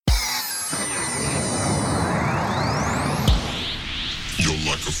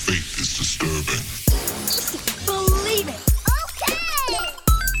The faith is disturbing. Believe it. Okay.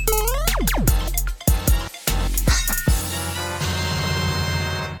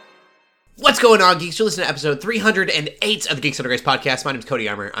 What's going on, geeks? You're listening to episode 308 of the Geeks Under Grace podcast. My name's Cody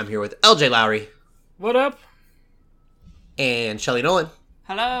Armour. I'm here with LJ Lowry. What up? And Shelly Nolan.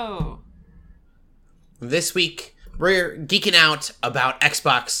 Hello. This week, we're geeking out about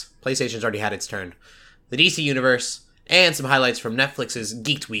Xbox. PlayStation's already had its turn. The DC Universe, and some highlights from Netflix's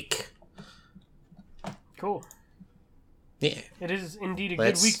Geeked Week. Cool. Yeah. It is indeed a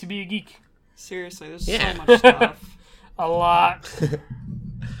Let's- good week to be a geek. Seriously, there's Yeah. so much stuff. A lot.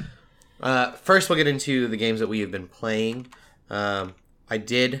 First, we'll get into the games that we have been playing. I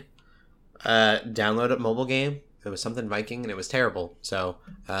did download a mobile game. It was something Viking, and it was terrible. So,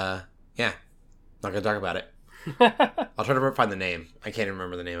 yeah. Not going to talk about it. I'll try to find the name. I can't even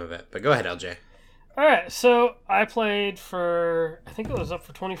remember the name of it. But go ahead, LJ. Alright, so I played for, I think it was up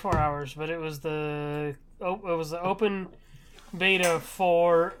for 24 hours, but it was the open beta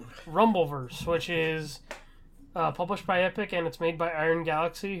for Rumbleverse, which is published by Epic, and it's made by Iron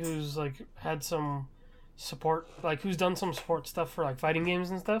Galaxy, who's like had some support, like who's done some support stuff for like fighting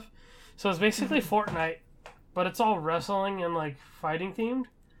games and stuff. So it's basically Fortnite, but it's all wrestling and like fighting themed.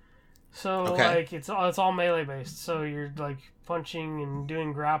 So Okay. like it's all melee based. So you're like punching and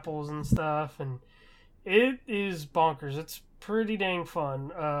doing grapples and stuff, and it is bonkers. It's pretty dang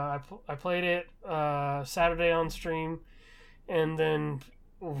fun. I played it Saturday on stream, and then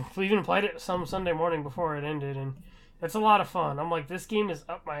we even played it some Sunday morning before it ended, and it's a lot of fun. I'm like, this game is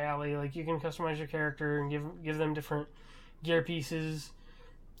up my alley. Like, you can customize your character and give them different gear pieces.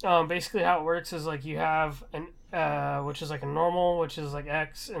 Basically how it works is like you have an which is like a normal, which is like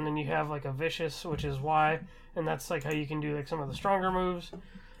X, and then you have like a vicious, which is Y, and that's like how you can do like some of the stronger moves.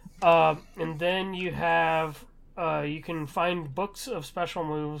 And then you have you can find books of special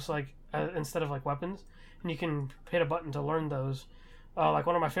moves like instead of like weapons, and you can hit a button to learn those. Like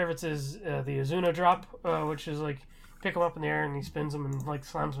one of my favorites is the Azuna drop, which is like pick them up in the air and he spins them and like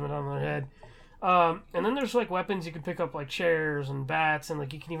slams them on their head. And then there's like weapons you can pick up, like chairs and bats, and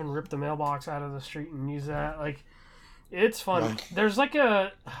like you can even rip the mailbox out of the street and use that. Like, it's fun. Right. There's like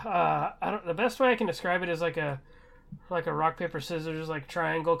a the best way I can describe it is like a rock paper scissors like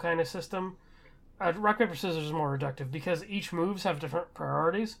triangle kind of system. Rock paper scissors is more reductive because each moves have different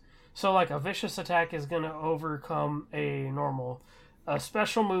priorities. So like a vicious attack is gonna overcome a normal. A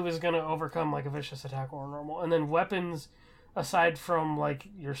special move is gonna overcome like a vicious attack or a normal, and then weapons. Aside from like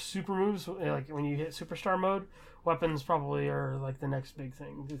your super moves, like when you hit superstar mode, weapons probably are like the next big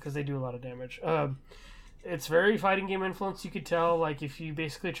thing because they do a lot of damage. It's very fighting game influence. You could tell like if you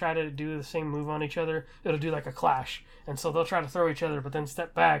basically try to do the same move on each other, it'll do like a clash, and so they'll try to throw each other, but then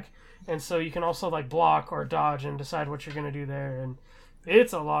step back, and so you can also like block or dodge and decide what you're gonna do there, and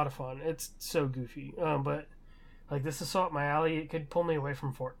it's a lot of fun. It's so goofy, but. Like, this is so up my alley, it could pull me away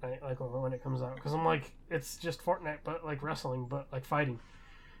from Fortnite, like, when it comes out. Because I'm like, it's just Fortnite, but, like, wrestling, but, like, fighting.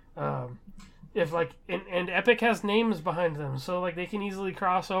 If, like, and Epic has names behind them, so, like, they can easily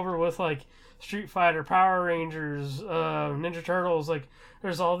cross over with, like, Street Fighter, Power Rangers, Ninja Turtles. Like,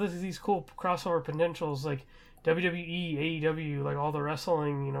 there's all these cool crossover potentials, like, WWE, AEW, like, all the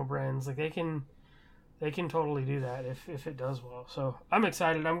wrestling, brands. Like, they can totally do that if it does well. So I'm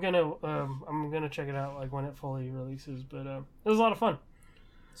excited. I'm gonna check it out like when it fully releases. But it was a lot of fun.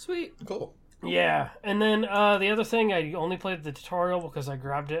 Sweet. Cool. Yeah, and then the other thing I only played the tutorial because I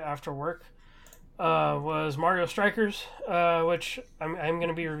grabbed it after work. Was Mario Strikers, which I'm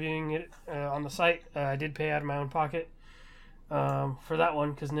gonna be reviewing it on the site. I did pay out of my own pocket for that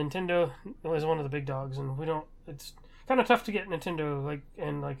one because Nintendo was one of the big dogs, and we don't. It's kind of tough to get Nintendo like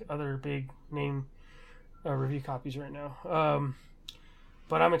and like other big name. Review copies right now.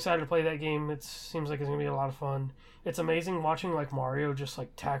 But I'm excited to play that game. It seems like it's going to be a lot of fun. It's amazing watching like Mario just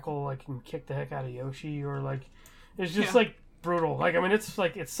like tackle like and kick the heck out of Yoshi, or like it's just like brutal. Like, I mean, it's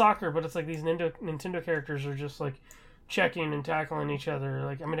like it's soccer, but it's like these Nintendo characters are just like checking and tackling each other.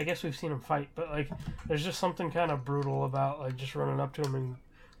 Like, I mean, I guess we've seen them fight, but like there's just something kind of brutal about like just running up to them and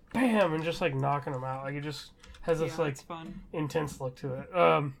bam and just like knocking them out. Like, it just has this like it's fun. intense look to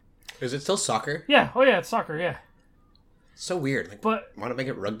it. Is it still soccer? Yeah. Oh yeah, it's soccer. Yeah. So weird. Like, But why not make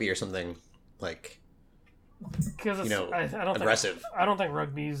it rugby or something, like, because it's, I don't aggressive? think I don't think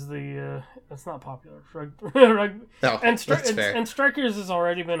rugby's the it's not popular. Rugby No, and that's fair. and Strikers has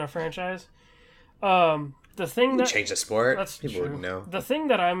already been a franchise. The thing You that change the sport. that's People true. wouldn't know. The thing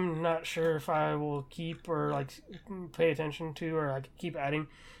that I'm not sure if I will keep or like pay attention to or like keep adding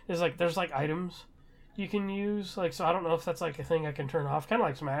is like there's like items you can use. Like, so I don't know if that's like a thing I can turn off. Kind of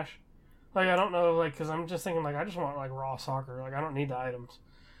like Smash. Like, I don't know, like, because I'm just thinking, like, I just want, like, raw soccer. Like, I don't need the items.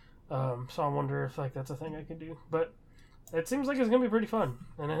 So I wonder if like that's a thing I could do. But it seems like it's gonna be pretty fun,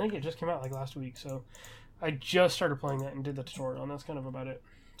 and I think it just came out like last week. So I just started playing that and did the tutorial, and that's kind of about it.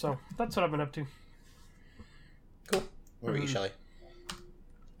 So that's what I've been up to. Cool. What about you, Shelly?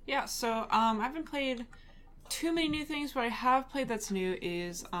 Yeah, so I haven't played too many new things. What I have played that's new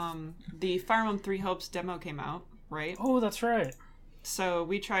is the Fire Emblem Three Hopes demo came out, right? Oh, that's right. So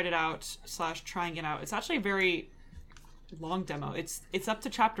we tried it out / trying it out. It's actually a very long demo. It's up to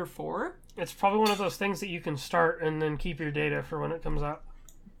chapter 4. It's probably one of those things that you can start and then keep your data for when it comes out.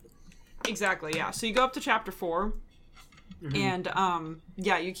 Exactly, yeah. So you go up to chapter 4, and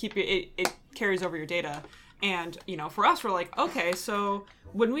yeah, you keep it carries over your data. And, you know, for us, we're like, okay, so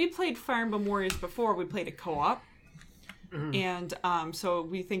when we played Fire Emblem Warriors before, we played a co-op. And so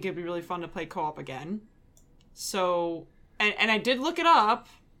we think it'd be really fun to play co-op again. So, and I did look it up.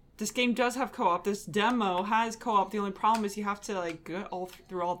 This game does have co-op. This demo has co-op. The only problem is you have to, like, go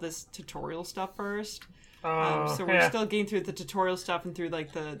through all this tutorial stuff first. So we're still getting through the tutorial stuff and through,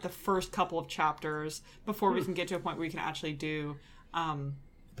 like, the first couple of chapters before we can get to a point where we can actually do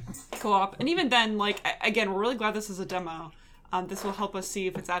co-op. And even then, like, again, we're really glad this is a demo. This will help us see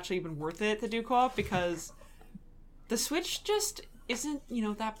if it's actually even worth it to do co-op, because the Switch just isn't, you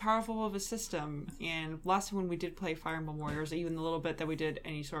know, that powerful of a system. And last time when we did play Fire Emblem Warriors, even the little bit that we did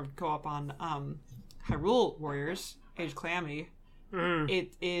any sort of co-op on Hyrule Warriors, Age of Calamity,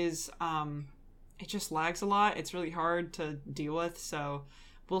 it is, it just lags a lot. It's really hard to deal with, so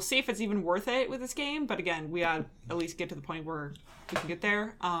we'll see if it's even worth it with this game. But again, we gotta at least get to the point where we can get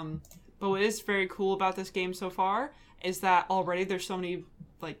there. But what is very cool about this game so far is that already there's so many,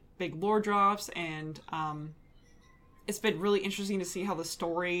 like, big lore drops, and it's been really interesting to see how the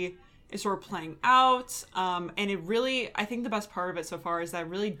story is sort of playing out. And it really, I think the best part of it so far is that it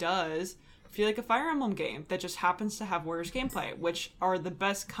really does feel like a Fire Emblem game that just happens to have Warriors gameplay, which are the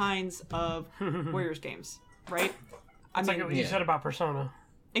best kinds of Warriors games, right? It's like what you said about Persona.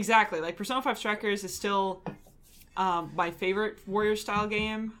 Exactly. Like, Persona 5 Strikers is still my favorite Warrior style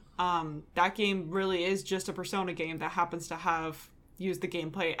game. That game really is just a Persona game that happens to have used the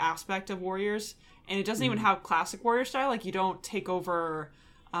gameplay aspect of Warriors. And it doesn't even have classic Warrior style. Like, you don't take over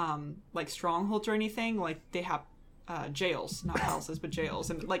like strongholds or anything. Like, they have jails, not palaces, but jails.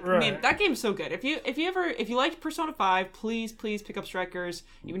 And like, man, that game's so good. If you like Persona 5, please pick up Strikers.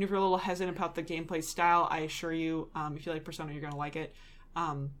 Even if you're a little hesitant about the gameplay style, I assure you, if you like Persona, you're gonna like it.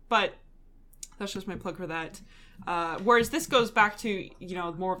 But that's just my plug for that. Whereas this goes back to, you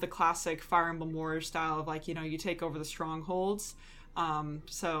know, more of the classic Fire Emblem Warriors style of, like, you know, you take over the strongholds. I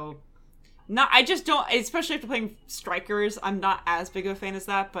just don't, especially after playing Strikers, I'm not as big of a fan as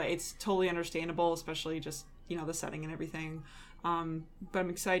that, but it's totally understandable, especially just, you know, the setting and everything. But I'm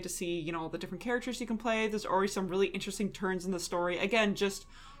excited to see, you know, all the different characters you can play. There's already some really interesting turns in the story. Again, just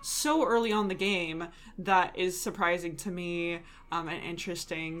so early on the game that is surprising to me and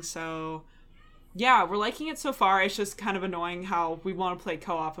interesting. So yeah, we're liking it so far. It's just kind of annoying how we want to play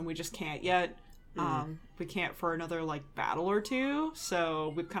co-op and we just can't yet. We can't for another, like, battle or two,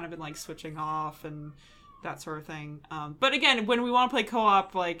 so we've kind of been, like, switching off and that sort of thing. But again, when we want to play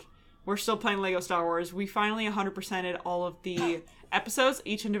co-op, like, we're still playing Lego Star Wars. We finally 100%ed all of the episodes,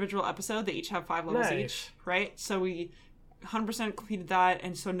 each individual episode. They each have 5 levels each, right? So we 100% completed that,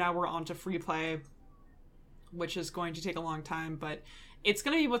 and so now we're on to free play, which is going to take a long time, but it's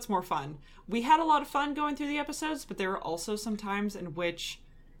going to be what's more fun. We had a lot of fun going through the episodes, but there were also some times in which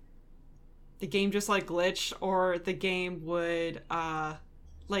the game just, like, glitched, or the game would,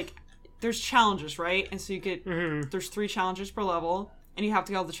 like, there's challenges, right? And so you get, there's 3 challenges per level, and you have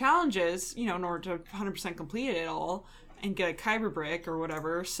to get all the challenges, you know, in order to 100% complete it all, and get a Kyber brick or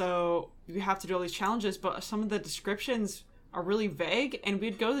whatever. So you have to do all these challenges, but some of the descriptions are really vague, and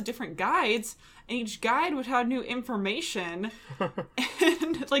we'd go to the different guides, and each guide would have new information,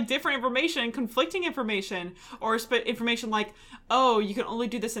 and, like, different information, conflicting information, or information like, oh, you can only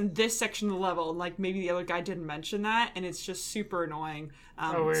do this in this section of the level, and, like, maybe the other guide didn't mention that, and it's just super annoying.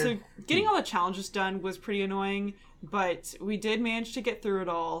 So getting all the challenges done was pretty annoying, but we did manage to get through it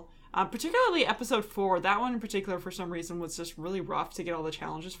all. Particularly episode 4, that one in particular, for some reason, was just really rough to get all the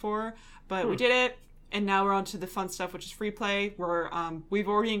challenges for, but we did it. And now we're on to the fun stuff, which is free play, where we've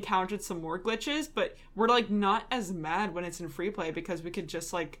already encountered some more glitches, but we're, like, not as mad when it's in free play, because we could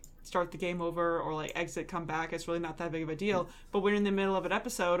just, like, start the game over or, like, exit, come back. It's really not that big of a deal. But when you're in the middle of an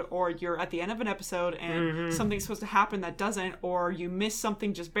episode, or you're at the end of an episode and something's supposed to happen that doesn't, or you miss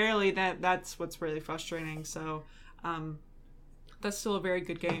something just barely, that's what's really frustrating. So that's still a very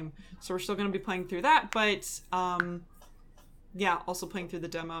good game. So we're still going to be playing through that, but yeah, also playing through the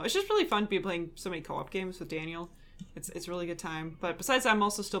demo. It's just really fun to be playing so many co-op games with Daniel. It's a really good time. But besides that, I'm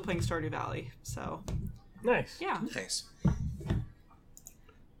also still playing Stardew Valley. So Nice. yeah. Nice.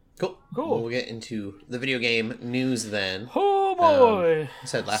 Cool. Cool. We'll get into the video game news then. Oh boy. I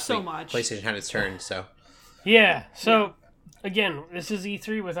said last So week, much. PlayStation had its turn, so Yeah. So again, this is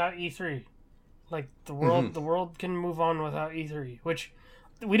E3 without E3. Like the world can move on without E3, which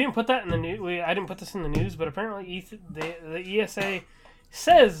we didn't put that in the news. I didn't put this in the news, but apparently the ESA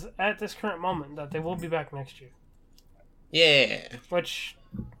says at this current moment that they will be back next year. yeah. Which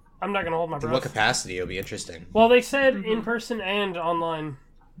I'm not gonna hold my In breath. what capacity? It'll be interesting. Well, they said in person and online,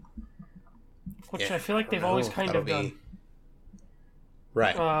 which Yeah, I feel like they've don't always know. kind That'll of done.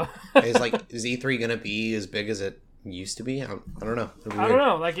 Right. is E3 gonna be as big as it used to be? I don't know. It'll be I weird. don't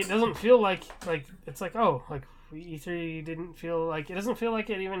know. Like it doesn't feel like it's like E3 didn't feel like it doesn't feel like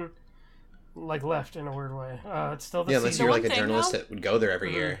it even like left in a weird way. It's still the Yeah, unless season. you're one like a thing, journalist though- that would go there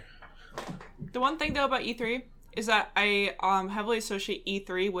every year. The one thing though about E3 is that I heavily associate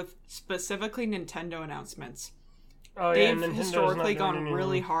E3 with specifically Nintendo announcements. Oh yeah, They've Nintendo's historically not doing gone any-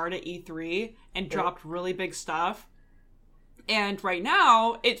 really hard at E3 and dropped really big stuff. And right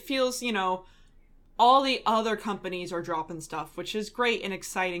now, it feels, all the other companies are dropping stuff, which is great and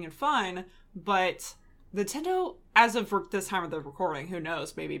exciting and fun, but Nintendo, as of this time of the recording, who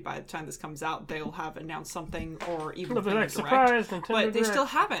knows, maybe by the time this comes out, they'll have announced something or even They'll be been a like, direct. surprise, Nintendo But they Direct. still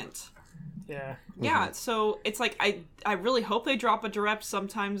haven't. Yeah. Yeah, so it's like I really hope they drop a direct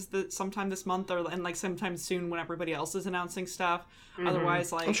sometime this month and like sometime soon when everybody else is announcing stuff.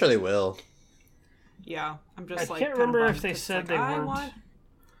 Otherwise, like I'm sure they will. yeah, I'm just I like can't kinda remember if bummed they 'cause, said like, they I weren't. want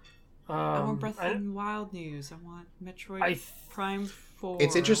I want Breath I- of the Wild news. I want Metroid I- Prime 4.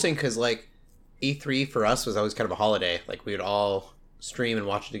 It's interesting because like E3 for us was always kind of a holiday. Like we would all stream and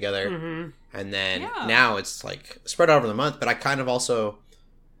watch it together, and then Yeah. now it's like spread out over the month. But I kind of also,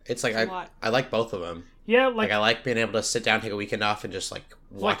 it's like It's a lot. I like both of them. Yeah, Like I like being able to sit down, take a weekend off, and just like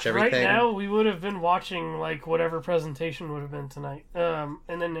watch like everything. right now, we would have been watching like whatever presentation would have been tonight, and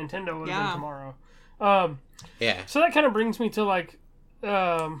then Nintendo would have Yeah. been tomorrow. Yeah, So that kind of brings me to like,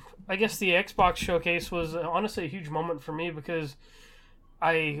 I guess the Xbox showcase was honestly a huge moment for me because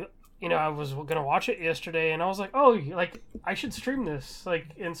I was gonna watch it yesterday and I was like, oh, like I should stream this, like,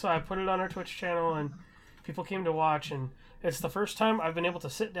 and so I put it on our Twitch channel and people came to watch, and it's the first time I've been able to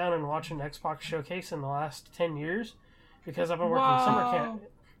sit down and watch an Xbox showcase in the last 10 years because I've been working summer Whoa. camp.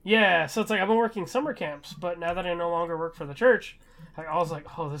 Yeah, so it's like I've been working summer camps, but now that I no longer work for the church, I was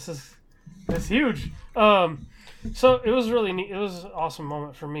like, oh, this is huge. So it was really neat. It was an awesome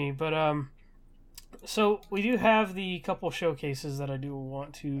moment for me. But so we do have the couple showcases that I do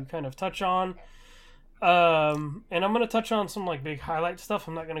want to kind of touch on. And I'm going to touch on some like big highlight stuff.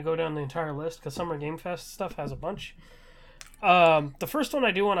 I'm not going to go down the entire list because Summer Game Fest stuff has a bunch. The first one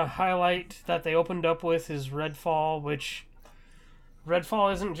I do want to highlight that they opened up with is Redfall, which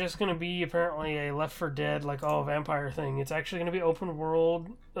Redfall isn't just going to be apparently a Left 4 Dead, like, vampire thing. It's actually going to be open world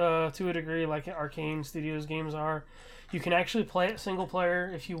to a degree, like Arcane Studios games are. You can actually play it single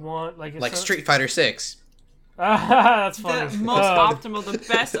player if you want. Like Street Fighter 6. That's funny. The most optimal, the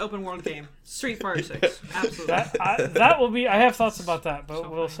best open world game. Street Fighter 6. Absolutely. That will be. I have thoughts about that, but So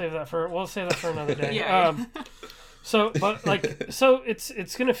we'll funny. save that for another day. Yeah. So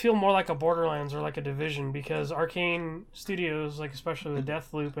it's gonna feel more like a Borderlands or like a Division because Arcane Studios, like especially with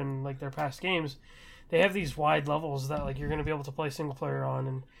Deathloop and like their past games, they have these wide levels that like you're gonna be able to play single player on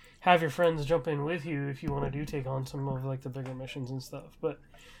and have your friends jump in with you if you want to take on some of like the bigger missions and stuff. But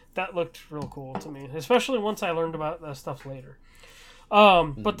that looked real cool to me, especially once I learned about that stuff later.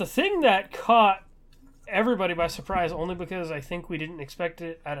 But the thing that caught everybody by surprise, only because I think we didn't expect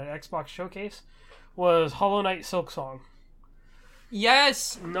it at an Xbox showcase, was Hollow Knight Silksong.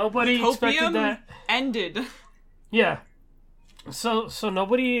 Yes. Nobody expected Copium that. ended. Yeah. So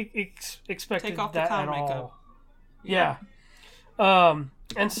nobody expected Take off the that clown at all. makeup. Yeah.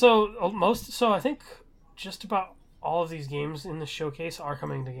 And so I think just about all of these games in the showcase are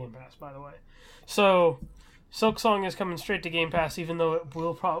coming to Game Pass, by the way. So Silksong is coming straight to Game Pass, even though it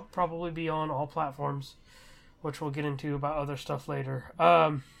will probably be on all platforms, which we'll get into about other stuff later.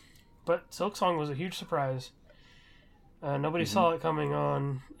 But Silksong was a huge surprise. Nobody saw it coming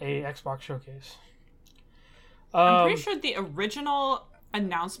on a Xbox showcase. I'm pretty sure the original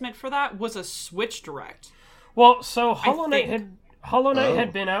announcement for that was a Switch Direct. Well, so Hollow Knight think.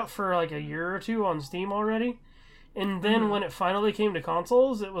 had been out for like a year or two on Steam already, and then when it finally came to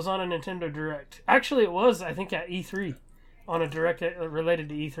consoles, it was on a Nintendo Direct. Actually, it was, I think, at E3 on a Direct related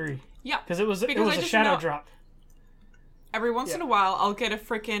to E3 Yeah. because it was I a just shadow know- drop. Every once in a while, I'll get a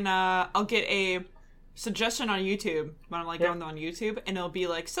freaking, I'll get a suggestion on YouTube when I'm like Yep. going on YouTube, and it'll be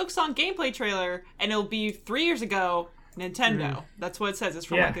like Silksong gameplay trailer, and it'll be 3 years ago. Nintendo. That's what it says. It's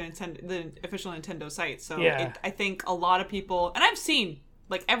from Yeah. like the official Nintendo site. So Yeah. I think a lot of people, and I've seen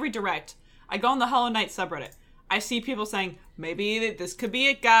like every direct. I go on the Hollow Knight subreddit. I see people saying maybe this could be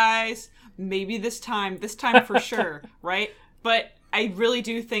it, guys. Maybe this time for sure, right? But I really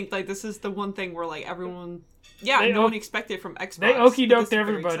do think like this is the one thing where like everyone, no one expected from Xbox. They okey but this doked is very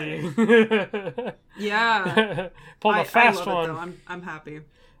everybody. exciting. Yeah, Pulled a fast I love one. it, though. I'm happy.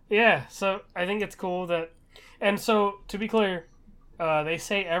 Yeah, so I think it's cool that, and so to be clear, they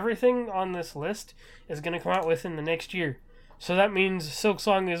say everything on this list is going to come out within the next year. So that means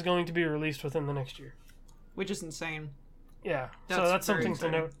Silksong is going to be released within the next year. Which is insane, Yeah, so That's that's very something to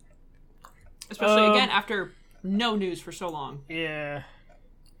exciting. note. especially again after no news for so long. Yeah.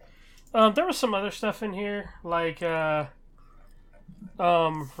 There was some other stuff in here, like Riot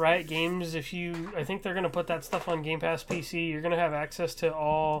Games. I think they're gonna put that stuff on Game Pass PC. You're gonna have access to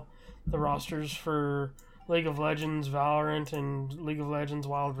all the rosters for League of Legends, Valorant, and League of Legends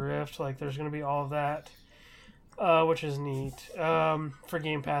Wild Rift. Like, there's gonna be all of that, which is neat for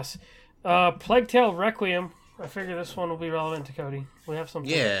Game Pass. Plague Tale Requiem. I figure this one will be relevant to Cody. We have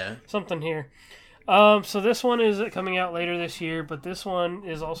something. Yeah. Something here. So this one is coming out later this year, but this one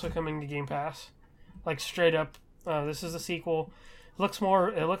is also coming to Game Pass. Like straight up, this is the sequel. It looks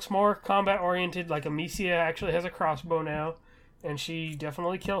more combat oriented. Like Amicia actually has a crossbow now, and she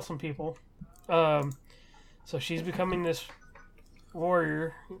definitely kills some people. So she's becoming this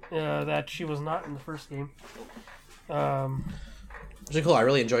warrior that she was not in the first game. Really cool. I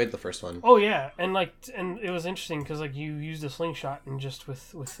really enjoyed the first one. Oh yeah, and it was interesting because like you used a slingshot and just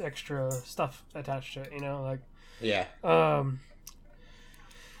with extra stuff attached to it, Yeah.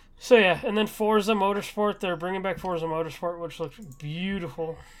 So yeah, and then Forza Motorsport, they're bringing back Forza Motorsport, which looks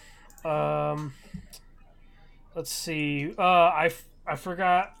beautiful. Let's see. I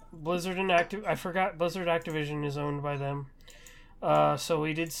forgot Blizzard Activision is owned by them. So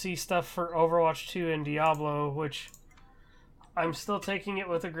we did see stuff for Overwatch 2 and Diablo, which I'm still taking it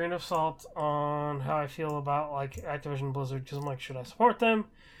with a grain of salt on how I feel about like Activision Blizzard, because I'm like, should I support them?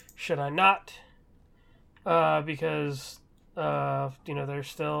 Should I not? Because there's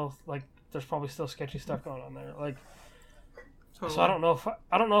still like there's probably still sketchy stuff going on there. Like, Totally. so I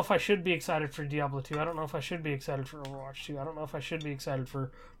don't know if I should be excited for Diablo 2. I don't know if I should be excited for Overwatch 2. I don't know if I should be excited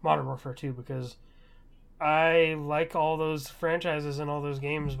for Modern Warfare 2, because I like all those franchises and all those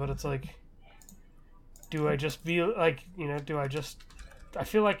games, but it's like, do I just be like, I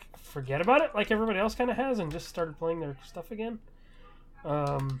feel like forget about it like everybody else kind of has and just started playing their stuff again.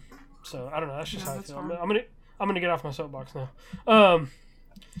 So I don't know. That's just how I that's feel. fine. I'm gonna get off my soapbox now.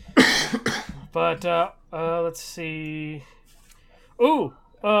 But let's see. Ooh,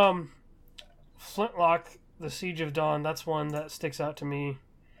 Flintlock: The Siege of Dawn. That's one that sticks out to me.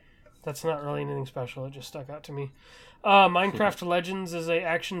 That's not really anything special. It just stuck out to me. Minecraft Legends is a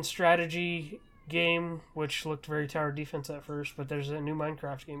action strategy game, which looked very tower defense at first, but there's a new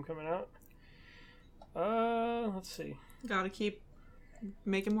Minecraft game coming out. Let's see. Gotta keep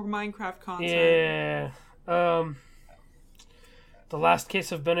making more Minecraft content. Yeah. The Last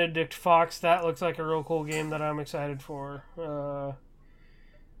Case of Benedict Fox, that looks like a real cool game that I'm excited for.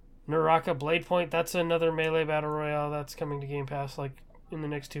 Naraka Blade Point, that's another melee battle royale that's coming to Game Pass like in the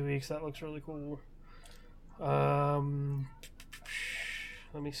next 2 weeks. That looks really cool. Let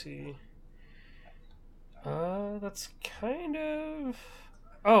me see. That's kind of...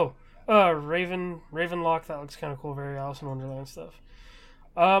 Ravenlock, that looks kind of cool. Very Alice in Wonderland stuff.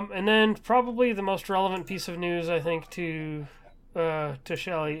 And then probably the most relevant piece of news, I think, to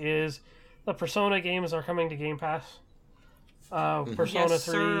Shelly is the Persona games are coming to Game Pass. Persona Yes,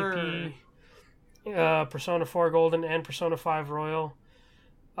 3 sir. Persona 4 Golden, and Persona 5 Royal.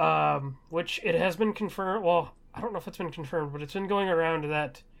 Which it has been confirmed. Well, I don't know if it's been confirmed, but it's been going around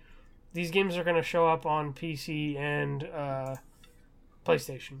that these games are going to show up on PC and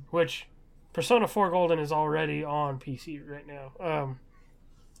PlayStation, which Persona 4 Golden is already on PC right now.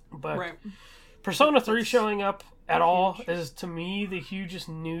 But Right. Persona 3 showing up at all is, to me, the hugest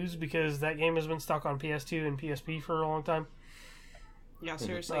news, because that game has been stuck on PS2 and PSP for a long time. Yeah,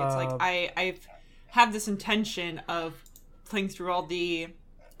 seriously. It's like I've had this intention of playing through all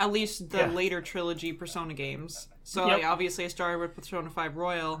at least the later trilogy Persona games. So Yep. like, obviously I started with Persona 5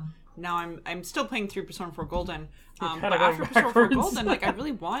 Royal. Now I'm still playing through Persona 4 Golden. kinda But going after Persona 4 backwards. Golden, like I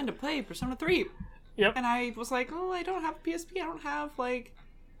really wanted to play Persona 3. Yep. And I was like, oh, I don't have a PSP. I don't have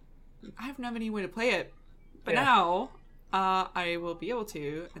any way to play it. But Yeah. now I will be able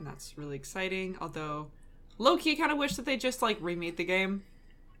to, and that's really exciting. Although, low-key, I kind of wish that they just remade the game.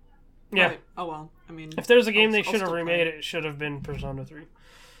 Yeah. But, oh well. I mean, If there's a game they I'll should have still remade, play it should have been Persona 3.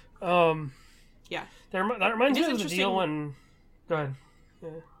 Yeah. That reminds It me is of the deal interesting- when... Go ahead.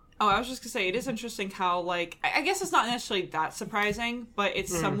 Oh, I was just gonna say it is interesting how like I guess it's not necessarily that surprising, but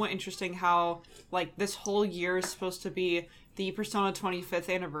it's somewhat interesting how like this whole year is supposed to be the Persona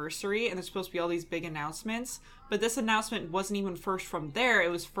 25th anniversary, and there's supposed to be all these big announcements. But this announcement wasn't even first from there; it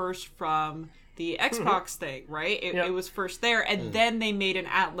was first from the Xbox thing, right? Yep. It was first there, and then they made an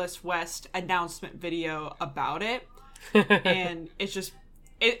Atlas West announcement video about it, and it's just.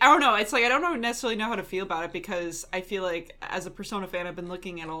 I don't know. It's like I don't necessarily know how to feel about it because I feel like as a Persona fan, I've been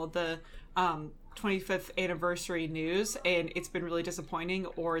looking at all the 25th anniversary news, and it's been really disappointing,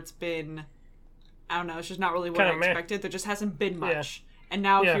 or it's been I don't know. It's just not really what I Kinda meh. expected. There just hasn't been much. And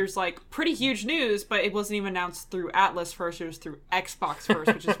now here's like pretty huge news, but it wasn't even announced through Atlas first. It was through Xbox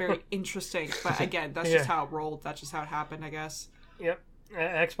first, which is very interesting. But again, that's just how it rolled. That's just how it happened, I guess. Yep.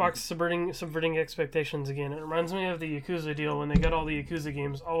 Xbox subverting expectations again. It reminds me of the Yakuza deal when they got all the Yakuza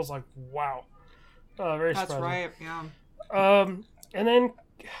games. I was like, wow. Very That's surprising. right. Yeah. And then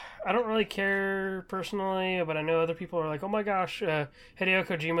I don't really care personally, but I know other people are like, oh my gosh, Hideo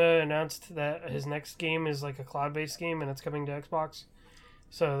Kojima announced that his next game is like a cloud-based game and it's coming to Xbox.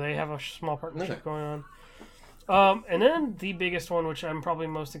 So they have a small partnership going on. And then the biggest one, which I'm probably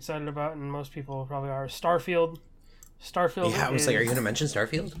most excited about, and most people probably are, Starfield. Starfield. Yeah, I was like, are you going to mention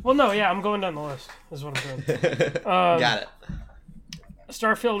Starfield? Well, no, yeah, I'm going down the list, is what I'm saying. Got it.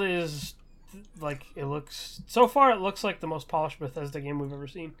 Starfield is, like, it looks... So far, it looks like the most polished Bethesda game we've ever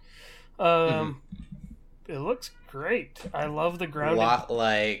seen. It looks great. I love the A grounded... lot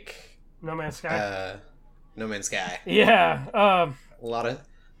like No Man's Sky. No Man's Sky. Yeah. A lot of...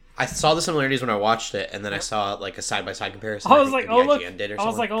 I saw the similarities when I watched it, and then I saw like a side-by-side comparison. I was think like, maybe oh, look. IGN did or I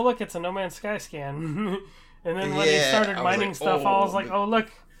was something. like, oh, look, it's a No Man's Sky scan. And then when he Yeah, started I was mining like, stuff, I was oh. like, oh, look,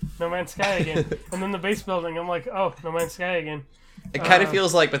 No Man's Sky again. And then the base building, I'm like, oh, No Man's Sky again. It kind of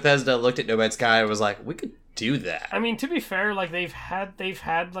feels like Bethesda looked at No Man's Sky and was like, we could do that. I mean, to be fair, like they've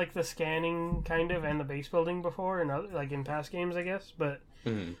had like the scanning kind of and the base building before, and like in past games, I guess. But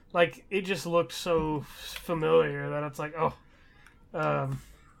like it just looked so familiar that it's like, oh.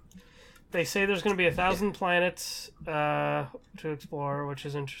 They say there's going to be 1,000 planets to explore, which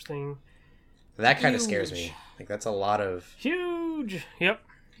is interesting. That kind of scares Huge. me. Like, that's a lot of... Huge. Yep.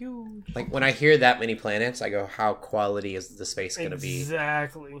 Huge. Like, when I hear that many planets, I go, how quality is the space going to be?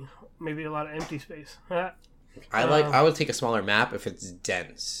 Exactly. Maybe a lot of empty space. I would take a smaller map if it's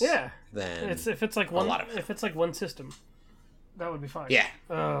dense. Yeah. Then If it's like one lot of it. if it's like one system, that would be fine. yeah.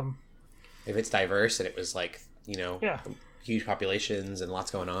 If If it's diverse and it was like, Yeah. huge populations and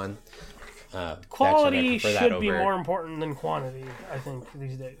lots going on. Quality actually, I prefer that should be over- more important than quantity, I think,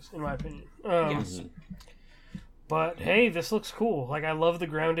 these days, in my opinion. Yes. But hey, this looks cool. Like I love the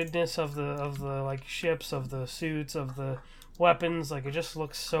groundedness of the like ships, of the suits, of the weapons. Like it just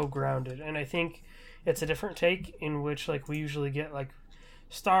looks so grounded, and I think it's a different take in which like we usually get like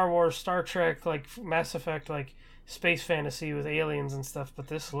Star Wars, Star Trek, like Mass Effect, like space fantasy with aliens and stuff. But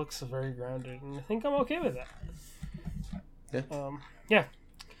this looks very grounded, and I think I'm okay with that. Yeah. Yeah.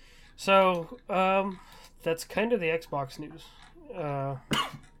 So, that's kind of the Xbox news.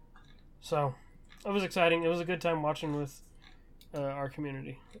 So, it was exciting. It was a good time watching with our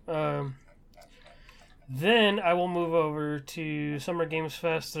community. Then I will move over to Summer Games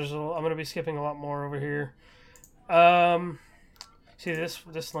Fest. I'm going to be skipping a lot more over here. See,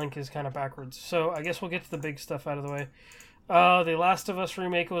 this link is kind of backwards. So, I guess we'll get to the big stuff out of the way. The Last of Us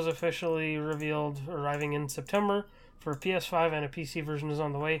remake was officially revealed, arriving in September for PS5, and a PC version is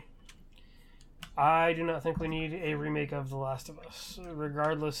on the way. I do not think we need a remake of The Last of Us,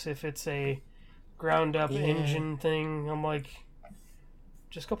 regardless if it's a ground-up engine thing. I'm like,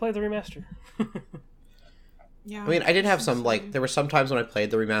 just go play the remaster. Yeah. I mean, I did have some, like, there were some times when I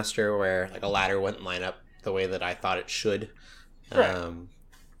played the remaster where, like, a ladder wouldn't line up the way that I thought it should. Right.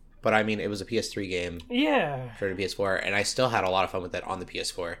 But, I mean, it was a PS3 game Yeah. for the PS4, and I still had a lot of fun with it on the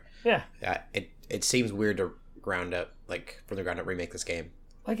PS4. Yeah. It seems weird to from the ground up remake this game.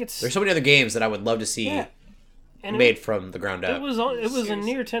 Like it's There's so many other games that I would love to see and made from the ground up. it was a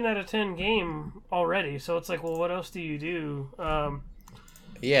near 10 out of 10 game already, so it's like, well, what else do you do?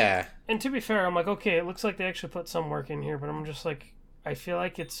 Yeah. And to be fair, I'm like, okay, it looks like they actually put some work in here, but I'm just like, I feel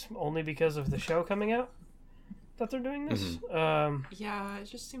like it's only because of the show coming out that they're doing this. Yeah, it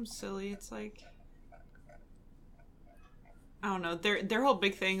just seems silly. It's like I don't know. Their whole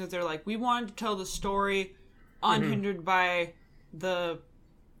big thing is they're like, we wanted to tell the story unhindered by the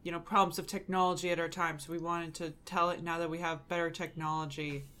problems of technology at our time, so we wanted to tell it now that we have better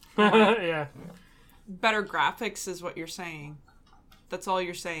technology. Yeah. Better graphics is what you're saying. That's all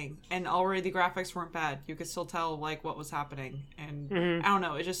you're saying. And already the graphics weren't bad. You could still tell, like, what was happening. And I don't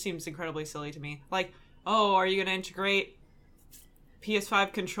know. It just seems incredibly silly to me. Like, oh, are you going to integrate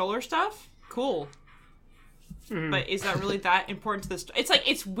PS5 controller stuff? Cool. But is that really that important to the story? It's like,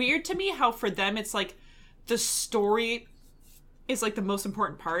 it's weird to me how for them it's like the story is like the most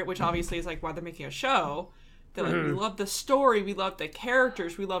important part, which obviously is like why they're making a show. They're like, we love the story, we love the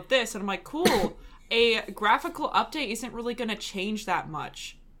characters, we love this. And I'm like, cool. A graphical update isn't really going to change that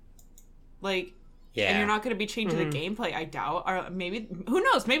much. Like, and you're not going to be changing the gameplay, I doubt. Or maybe, who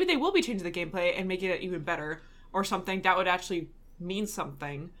knows? Maybe they will be changing the gameplay and making it even better or something. That would actually mean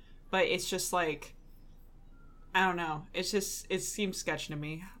something. But it's just like, I don't know. It's just, it seems sketchy to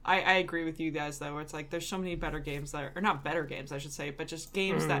me. I agree with you guys, though, where it's like, there's so many better games that are, or not better games, I should say, but just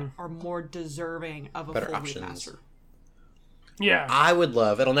games that are more deserving of a Better full options. remaster. Yeah. I would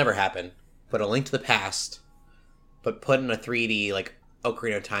love, it'll never happen, but A Link to the Past, but put in a 3D, like,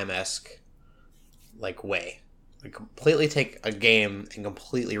 Ocarina of Time-esque, like, way. Like, completely take a game and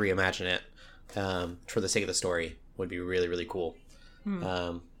completely reimagine it for the sake of the story would be really, really cool.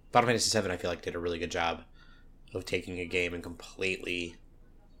 Final Fantasy VII, I feel like, did a really good job of taking a game and completely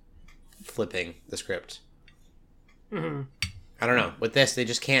flipping the script. I don't know. With this, they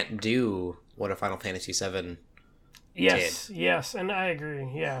just can't do what a Final Fantasy VII Yes, yes, and I agree.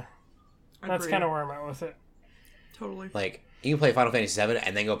 Yeah, that's Agreed. kind of where I'm at with it. Totally. Like, you can play Final Fantasy VII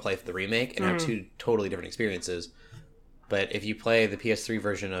and then go play the remake and have two totally different experiences. But if you play the PS3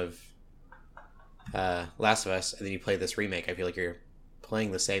 version of Last of Us and then you play this remake, I feel like you're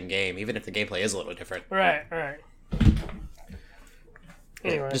playing the same game, even if the gameplay is a little different. Right.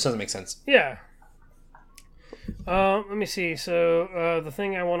 Anyway. It just doesn't make sense. Yeah. Let me see. So, the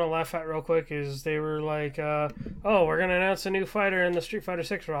thing I want to laugh at real quick is they were like, oh, we're going to announce a new fighter in the Street Fighter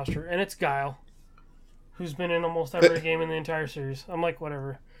 6 roster, and it's Guile, who's been in almost every game in the entire series. I'm like,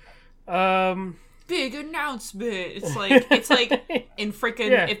 whatever. Big announcement. It's like in freaking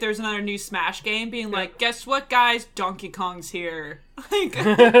Yeah. if there's another new Smash game being like, guess what, guys? Donkey Kong's here. Like,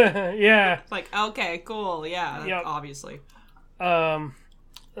 Yeah. like okay, cool, yeah, Yep. obviously.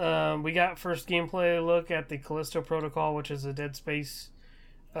 We got first gameplay look at the Callisto Protocol, which is a Dead Space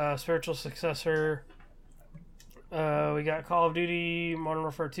spiritual successor. We got Call of Duty Modern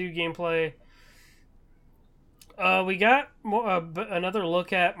Warfare 2 gameplay. We got another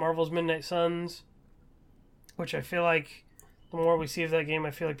look at Marvel's Midnight Suns, which I feel like the more we see of that game,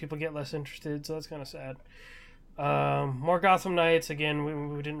 I feel like people get less interested, so that's kind of sad. More Gotham Knights. Again,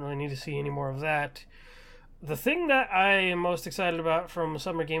 we didn't really need to see any more of that. The thing that I am most excited about from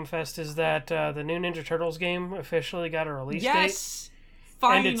Summer Game Fest is that the new Ninja Turtles game officially got a release date. Yes,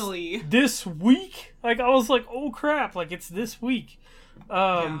 And it's finally. this week? Like, I was like, oh crap, like it's this week.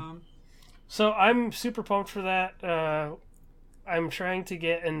 Yeah. So I'm super pumped for that. I'm trying to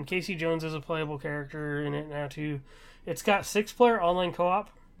get, and Casey Jones is a playable character in it now too. It's got 6-player online co-op,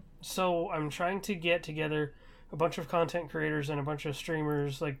 so I'm trying to get together a bunch of content creators and a bunch of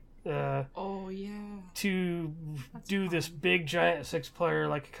streamers, like, Oh yeah. to do this big giant 6-player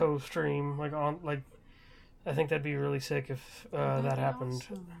like co-stream, like on like. I think that'd be really sick if that happened.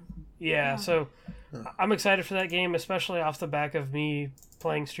 Awesome. Yeah, so I'm excited for that game, especially off the back of me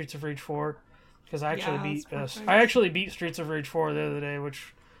playing Streets of Rage 4, because I actually beat Streets of Rage 4 the other day,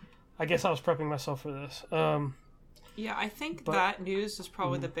 which I guess I was prepping myself for this. Yeah, I think that news is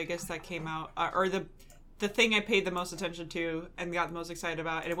probably the biggest that came out, or the thing I paid the most attention to and got the most excited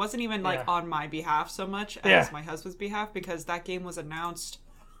about. And it wasn't even like on my behalf so much as my husband's behalf, because that game was announced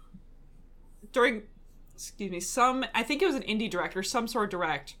during, I think it was an indie direct or some sort of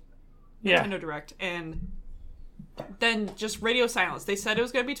direct, Nintendo Direct, and then just radio silence. They said it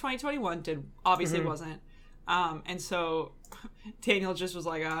was going to be 2021, obviously wasn't. And so Daniel just was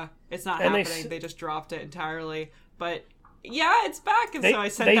like, it's not happening. They just dropped it entirely. But yeah, it's back. And so I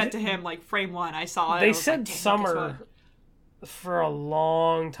sent that to him, like frame one. I saw it. They said summer for a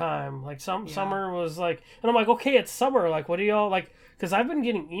long time. Like summer was like, and I'm like, okay, it's summer. Like, what do y'all like? Because I've been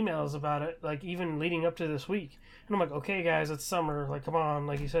getting emails about it, like even leading up to this week. And I'm like, okay, guys, it's summer. Like, come on.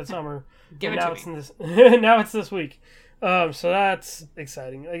 Like you said, summer. Give and it to me. Now it's this week. So that's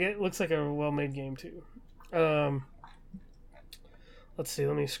exciting. Like, it looks like a well-made game too. Let's see.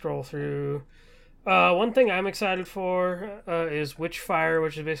 Let me scroll through. One thing I'm excited for is Witchfire,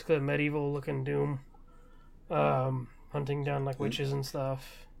 which is basically a medieval-looking Doom, hunting down like witches and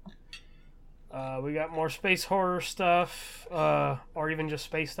stuff. We got more space horror stuff, or even just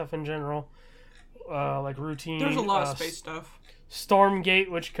space stuff in general, like Routine. There's a lot of space stuff.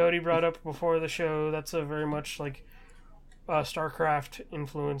 Stormgate, which Cody brought up before the show. That's a very much like StarCraft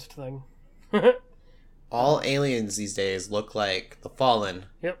influenced thing. all aliens these days look like the Fallen.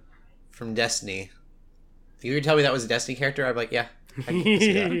 Yep. From Destiny. If you were to tell me that was a Destiny character, I'd be like, yeah, I can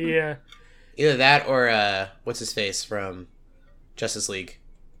see that. Yeah. Either that or what's his face from Justice League?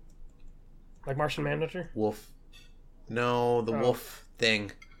 Like Martian Manhunter? Wolf. No, the Oh. wolf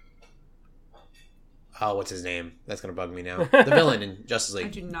thing. Oh, what's his name? That's gonna bug me now. The villain in Justice I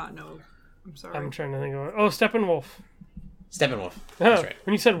League. do not know. I'm sorry. I'm trying to think of it. Oh, Steppenwolf. Steppenwolf. That's right.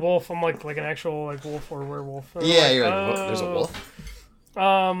 When you said wolf, I'm like an actual like wolf or werewolf. I'm Yeah, like, you're like, "What? There's a wolf?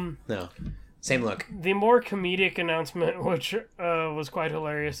 No. Same look. The more comedic announcement, which was quite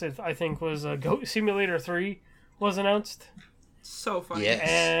hilarious, I think, was Goat Simulator 3 was announced. So funny. Yes.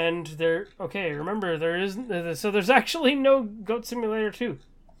 And remember, there's actually no Goat Simulator 2.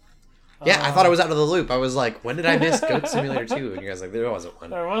 Yeah, I thought I was out of the loop. I was like, when did I miss Goat Simulator 2? And you guys were like, there wasn't one.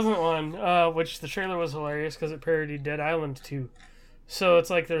 There wasn't one, which the trailer was hilarious because it parodied Dead Island 2. So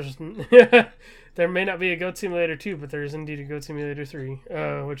it's like there's... there may not be a Goat Simulator 2, but there is indeed a Goat Simulator 3,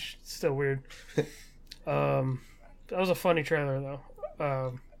 which is still weird. That was a funny trailer,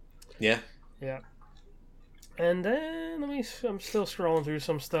 though. Yeah. Yeah. And then, I'm still scrolling through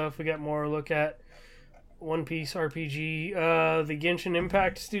some stuff. We got more look at One Piece RPG. The Genshin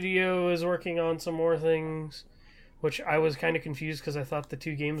Impact Studio is working on some more things, which I was kind of confused because I thought the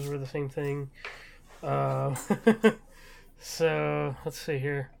two games were the same thing. So, let's see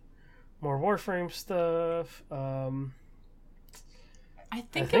here. More Warframe stuff. I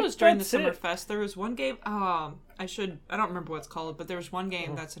think I it was during the that's it. Summerfest. There was one game. I don't remember what it's called, but there was one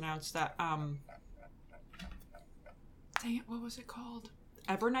game that's announced that. Dang it, what was it called?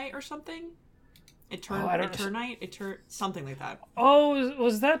 Evernight or something? Eternite, something like that. Oh,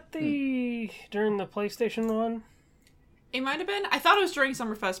 was that during the PlayStation one? It might have been. I thought it was during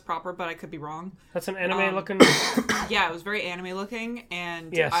Summerfest proper, but I could be wrong. That's an anime looking. Yeah, it was very anime looking,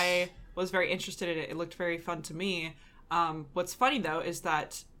 and Yes. I was very interested in it. It looked very fun to me. What's funny though is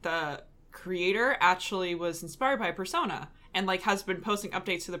that the creator actually was inspired by Persona and like has been posting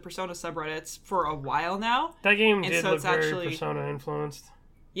updates to the Persona subreddits for a while now. That game And did so look it's very actually- Persona influenced.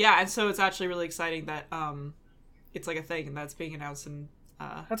 Yeah, and so it's actually really exciting that it's like a thing and that's being announced and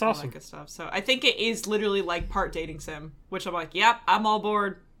That's all awesome. that good stuff. So I think it is literally like part dating sim, which I'm like, yep, I'm all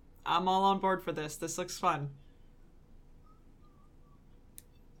board. I'm all on board for this. This looks fun.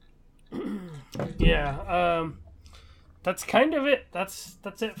 Yeah, that's kind of it. That's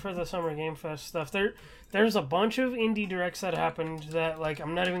it for the Summer Game Fest stuff. There's a bunch of indie directs that happened that like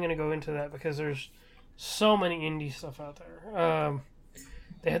I'm not even gonna go into that because there's so many indie stuff out there.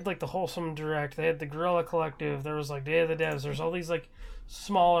 They had like the Wholesome Direct. They had the Guerrilla Collective. There was like Day of the Devs. There's all these like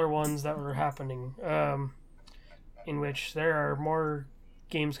smaller ones that were happening, in which there are more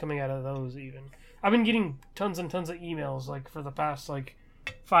games coming out of those. Even I've been getting tons and tons of emails like for the past like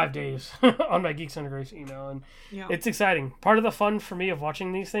 5 days on my Geeks Under Grace email, and Yeah. it's exciting. Part of the fun for me of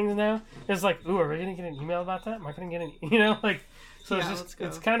watching these things now is like, ooh, are we gonna get an email about that? Am I gonna get an like? So Yeah, it's let's just go.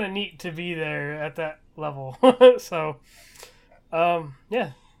 it's kind of neat to be there at that level. So,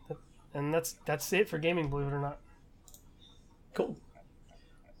 yeah, and that's it for gaming. Believe it or not. Cool.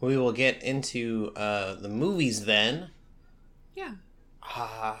 We will get into the movies then. Yeah.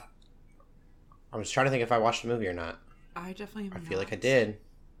 I was trying to think if I watched the movie or not. I definitely have I feel like I did.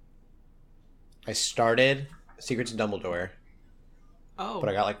 I started Secrets of Dumbledore, Oh. but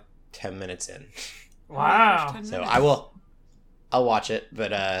I got like 10 minutes in. Wow. So I'll watch it,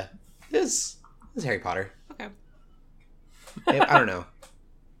 but this is Harry Potter. Okay. I don't know.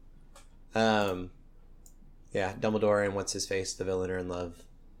 Yeah, Dumbledore and what's his face, the villain, are in love,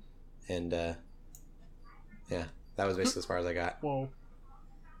 and yeah, that was basically as far as I got. Whoa.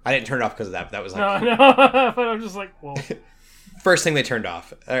 I didn't turn it off because of that, but that was No, like no. But I'm just like, whoa. first thing they turned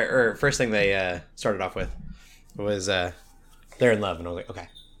off, or first thing they started off with was they're in love, and I was like, okay,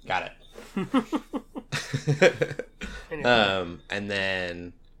 got it. Anyway. And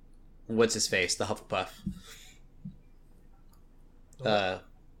then what's his face, the Hufflepuff,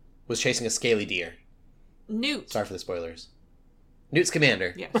 was chasing a scaly deer. Newt. Sorry for the spoilers. Newt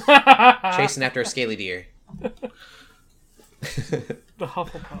Scamander Yes. chasing after a scaly deer. The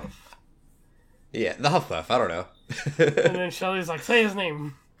Hufflepuff. Yeah, the Hufflepuff. I don't know. And then Shelly's like, say his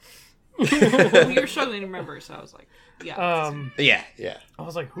name. We were struggling to remember, so I was like, yeah. Yeah. I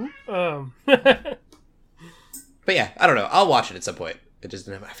was like, who? But yeah, I don't know. I'll watch it at some point. It just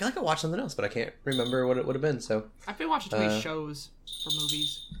didn't. I feel like I watched something else, but I can't remember what it would have been. So I've been watching too many shows for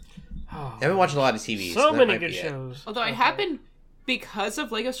movies. I haven't watched a lot of TV. So that many might good be it. shows. Although I have been, because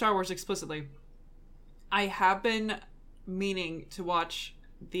of Lego Star Wars explicitly, I have been meaning to watch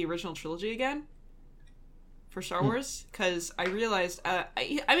the original trilogy again. for Star Wars, because I realized I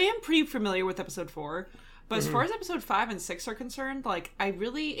mean, I'm pretty familiar with Episode 4, but as far as Episode 5 and 6 are concerned, like,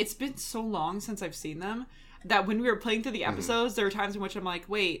 it's been so long since I've seen them that when we were playing through the episodes, there were times in which I'm like,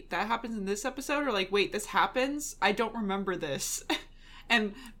 wait, that happens in this episode? Or like, wait, this happens? I don't remember this.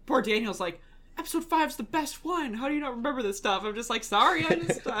 And poor Daniel's like, Episode 5's the best one. How do you not remember this stuff? I'm just like, sorry,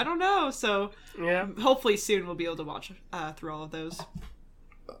 I don't know. So Yeah. hopefully soon we'll be able to watch through all of those.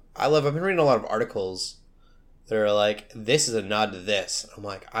 I've been reading a lot of articles that are like, this is a nod to this. I'm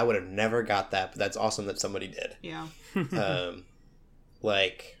like, I would have never got that, but that's awesome that somebody did. Yeah.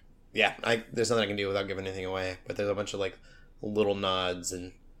 Like, yeah, there's nothing I can do without giving anything away, but there's a bunch of like little nods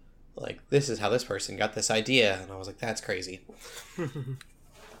and like, this is how this person got this idea, and I was like, that's crazy.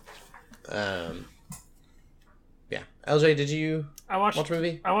 Yeah. LJ, did you watch a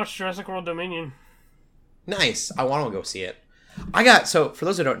movie? I watched Jurassic World Dominion. Nice. I want to go see it. So for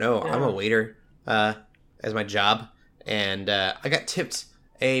those who don't know, I'm a waiter as my job, and I got tipped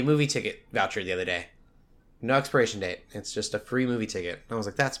a movie ticket voucher the other day. No expiration date. It's just a free movie ticket. And I was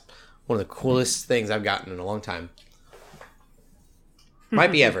like, that's one of the coolest things I've gotten in a long time.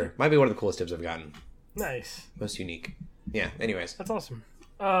 Might be ever. Might be one of the coolest tips I've gotten. Nice. Most unique. Yeah, anyways. That's awesome.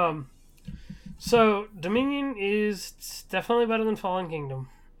 So Dominion is definitely better than Fallen Kingdom,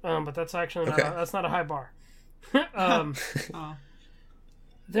 but that's actually that's not a high bar. Oh.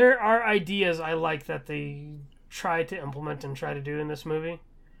 There are ideas I like that they try to implement and try to do in this movie,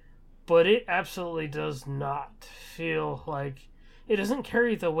 but it absolutely does not feel like it doesn't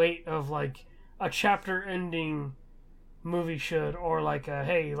carry the weight of like a chapter-ending movie should, or like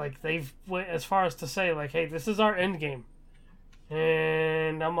hey, like they've went as far as to say like, hey, this is our end game.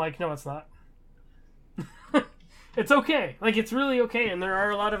 And I'm like, no, it's not. It's okay. Like, it's really okay, and there are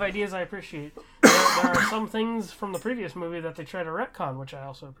a lot of ideas I appreciate. There are some things from the previous movie that they try to retcon, which I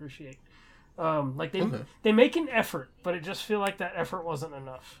also appreciate. Like, they make an effort, but it just feel like that effort wasn't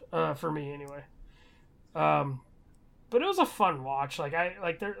enough, for me anyway. But it was a fun watch. Like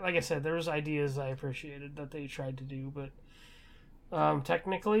I said, there was ideas I appreciated that they tried to do, but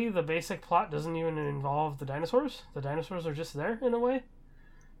technically, the basic plot doesn't even involve the dinosaurs. The dinosaurs are just there in a way.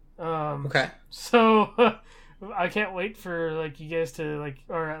 Okay. So I can't wait for like you guys to like,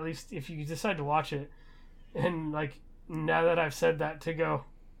 or at least if you decide to watch it, and like now that I've said that, to go,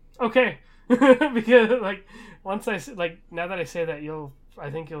 okay, because like once now that I say that, I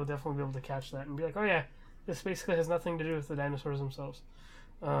think you'll definitely be able to catch that and be like, oh yeah, this basically has nothing to do with the dinosaurs themselves.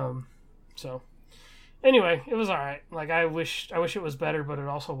 So. Anyway, it was alright. Like, I wish it was better, but it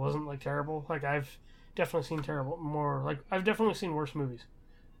also wasn't, like, terrible. Like, I've definitely seen I've definitely seen worse movies.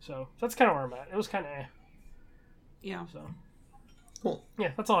 So, that's kind of where I'm at. It was kind of Yeah. So. Cool.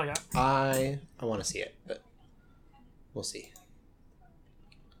 Yeah, that's all I got. I want to see it, but we'll see.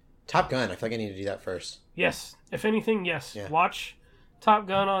 Top Gun, I feel like I need to do that first. Yes. If anything, yes. Yeah. Watch Top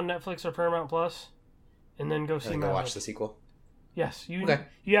Gun on Netflix or Paramount Plus, and then go see And go watch the sequel. Yes, you Okay.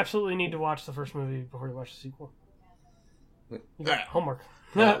 You absolutely need to watch the first movie before you watch the sequel. You got Alright. homework.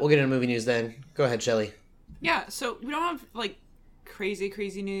 We'll get into movie news then. Go ahead, Shelly. Yeah, so we don't have, like,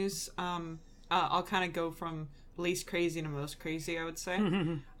 crazy news. I'll kind of go from least crazy to most crazy, I would say.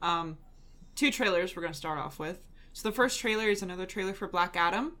 2 trailers we're going to start off with. So the first trailer is another trailer for Black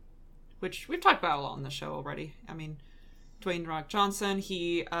Adam, which we've talked about a lot on the show already. I mean, Dwayne "Rock" Johnson,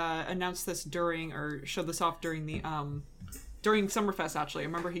 he announced this showed this off during the during Summerfest, actually. I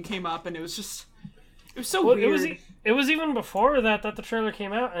remember he came up and it was so weird. It was even before that the trailer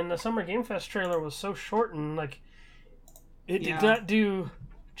came out, and the Summer Game Fest trailer was so short and like it did not do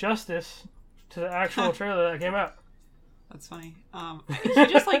justice to the actual trailer that came out. That's funny. He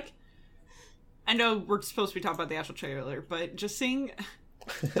just like, I know we're supposed to be talking about the actual trailer, but just seeing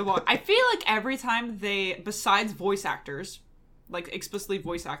I feel like every time besides voice actors, like explicitly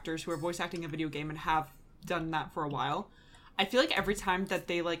voice actors who are voice acting a video game and have done that for a while, I feel like every time that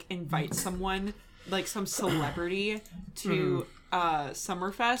they like invite someone, like some celebrity to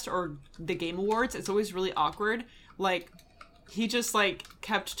Summerfest or the Game Awards, it's always really awkward. Like, he just like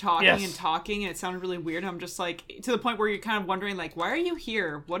kept talking and talking, and it sounded really weird. I'm just like, to the point where you're kind of wondering, like, why are you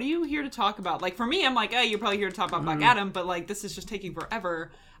here? What are you here to talk about? Like, for me, I'm like, hey, you're probably here to talk about Black Adam, but like, this is just taking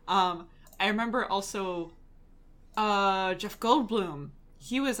forever. I remember also Jeff Goldblum.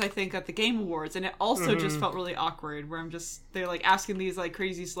 He was, I think, at the Game Awards, and it also just felt really awkward, where they're like asking these like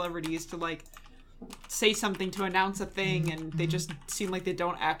crazy celebrities to like say something to announce a thing, and they just seem like they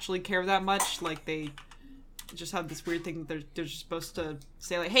don't actually care that much. Like, they just have this weird thing that they're just supposed to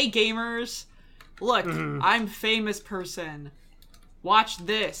say, like, hey gamers, look, I'm famous person, watch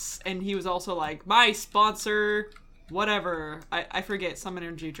this. And he was also like, my sponsor whatever. I forget, some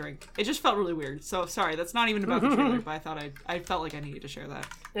energy drink. It just felt really weird. So sorry, that's not even about the trailer, but I thought I felt like I needed to share that.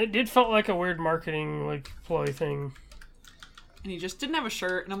 It did felt like a weird marketing like ploy thing. And he just didn't have a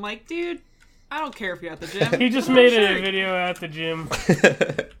shirt, and I'm like, dude, I don't care if you're at the gym. He just Put on made a shirt. video at the gym.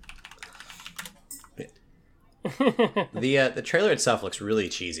 The trailer itself looks really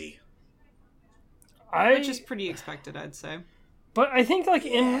cheesy. Which is pretty expected, I'd say. But I think like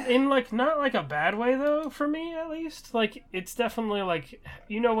in like not like a bad way though, for me at least. Like it's definitely like,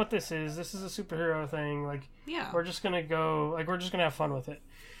 you know what this is. This is a superhero thing. Like Yeah. we're just gonna go like we're just gonna have fun with it.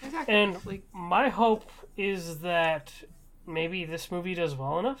 Exactly. And like, my hope is that maybe this movie does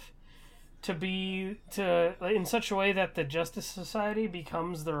well enough to be in such a way that the Justice Society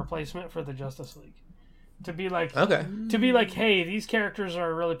becomes the replacement for the Justice League. To be like Okay. hey, these characters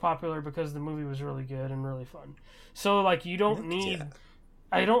are really popular because the movie was really good and really fun. So like you don't need Yeah.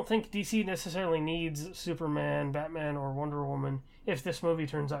 I don't think DC necessarily needs Superman, Batman, or Wonder Woman if this movie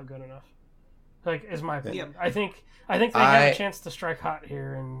turns out good enough. Like, is my opinion. Yep. I think they have a chance to strike hot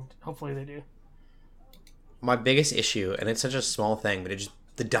here, and hopefully they do. My biggest issue, and it's such a small thing, but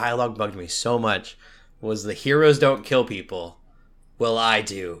the dialogue bugged me so much, was the heroes don't kill people. Well, I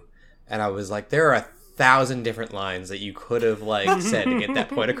do. And I was like, there are 1,000 different lines that you could have like said to get that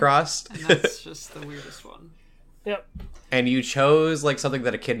point across. and that's just the weirdest one. Yep. And you chose like something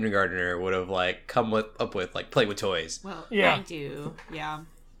that a kindergartner would have like come up with, like playing with toys. Well, Yeah. I do. Yeah.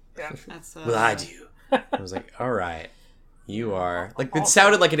 Yeah. That's Well, I do. I was like, all right, you are like it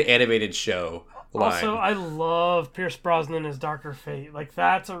sounded like an animated show line. Also, I love Pierce Brosnan as Dr. Fate. Like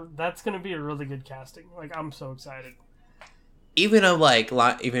that's gonna be a really good casting. Like I'm so excited. even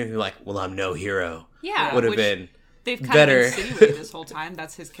if you're like, well, I'm no hero, Yeah. would have which been They've kind better. of insinuated this whole time.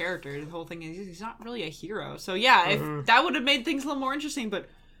 That's his character. The whole thing is he's not really a hero. So yeah, if that would have made things a little more interesting. But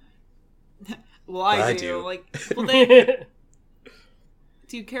well, I do. Like, well, then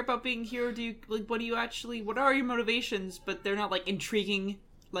do you care about being a hero? Do you like what do you actually? What are your motivations? But they're not like intriguing,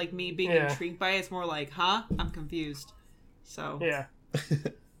 like me being Yeah. intrigued by it. It's more like, huh? I'm confused. So Yeah.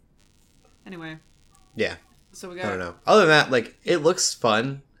 anyway, Yeah, so we I got don't know. Other than that, like it looks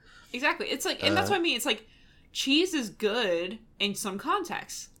fun. exactly. It's like, and that's what I mean. It's like cheese is good in some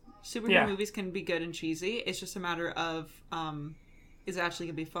contexts. Superhero Yeah. movies can be good and cheesy. It's just a matter of is it actually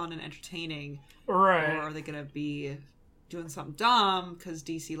gonna be fun and entertaining, Right. or are they gonna be doing something dumb because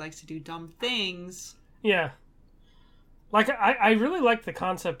DC likes to do dumb things? Yeah. Like I really like the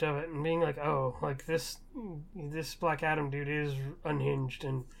concept of it and being like, oh, like this Black Adam dude is unhinged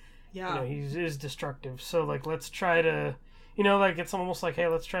and Yeah, he is destructive. So like let's try to like it's almost like, hey,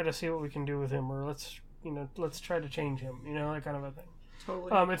 let's try to see what we can do with him, or let's try to change him, that kind of a thing.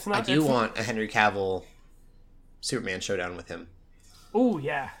 totally. It's not I do want a Henry Cavill Superman showdown with him. Oh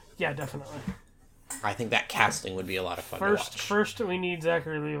yeah. Yeah, definitely. I think that casting would be a lot of fun to watch. First we need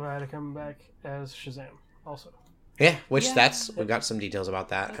Zachary Levi to come back as Shazam also. Yeah, which Yeah. we've got some details about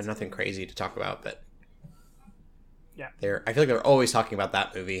that, and nothing crazy to talk about, but Yeah. I feel like they're always talking about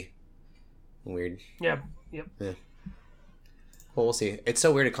that movie. Weird. Yeah. Yep. Well, we'll see. It's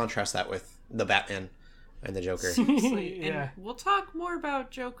so weird to contrast that with the Batman and the Joker. Seriously. Yeah. And we'll talk more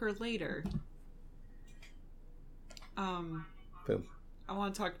about Joker later. Boom. I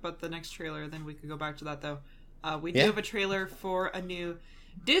want to talk about the next trailer, then we could go back to that though. We Yeah. do have a trailer for a new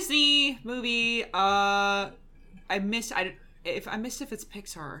Disney movie. I missed if it's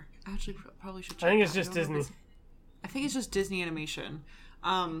Pixar. I actually probably should check. I think it's that. just don't know if Disney. I think it's just Disney Animation.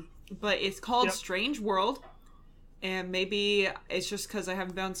 But it's called Yep. Strange World. And maybe it's just because I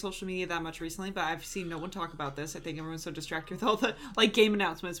haven't been on social media that much recently, but I've seen no one talk about this. I think everyone's so distracted with all the game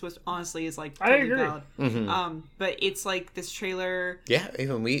announcements, which honestly is like I totally agree. valid. Mm-hmm. But it's like this trailer. Yeah,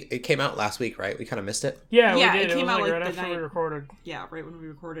 it came out last week, right? We kind of missed it. Yeah, Yeah, we did. it came was out, like like, right the after we night- recorded. Yeah, right when we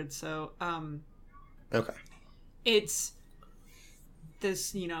recorded. So, Okay. it's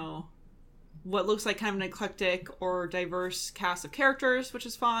this, what looks like kind of an eclectic or diverse cast of characters, which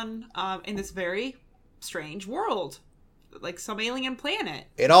is fun, in this very strange world. Like some alien planet.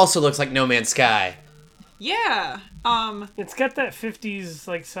 It also looks like No Man's Sky. Yeah. It's got that 50s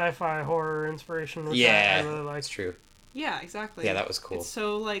like sci-fi horror inspiration. Which Yeah, I really like. that's true. Yeah, exactly. Yeah, that was cool. It's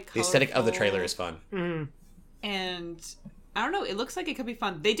so, like, The aesthetic of the colorful, trailer is fun. Mm-hmm. And I don't know, it looks like it could be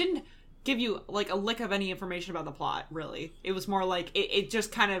fun. They didn't give you, like, a lick of any information about the plot, really. It was more like, it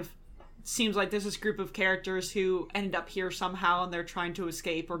just kind of seems like there's this group of characters who ended up here somehow and they're trying to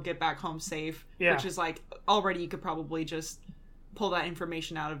escape or get back home safe. Yeah. Which is like, already you could probably just pull that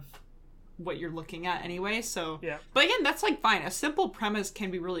information out of what you're looking at anyway. So, Yeah. but again, that's like fine. A simple premise can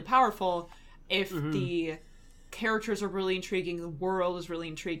be really powerful if the characters are really intriguing, the world is really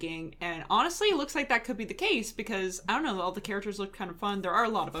intriguing, and honestly, it looks like that could be the case because, I don't know, all the characters look kind of fun. There are a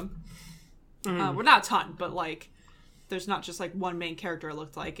lot of them. Well, not a ton, but, like, there's not just, like, one main character it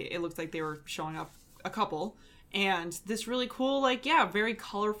looked like. It looked like they were showing up a couple. And this really cool, like, yeah, very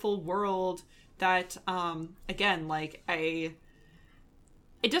colorful world that, again, like, it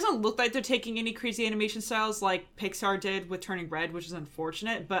doesn't look like they're taking any crazy animation styles like Pixar did with Turning Red, which is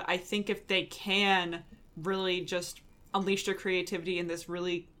unfortunate, but I think if they can really just unleash their creativity in this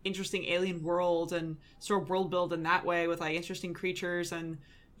really interesting alien world and sort of world build in that way with, like, interesting creatures and,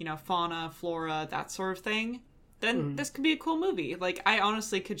 you know, fauna, flora, that sort of thing, then this could be a cool movie. Like, I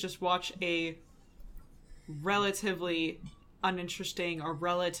honestly could just watch a relatively uninteresting or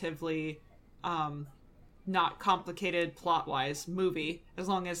relatively not complicated plot-wise movie, as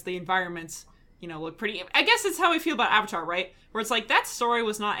long as the environments, you know, look pretty. I guess it's how I feel about Avatar, right? Where it's like, that story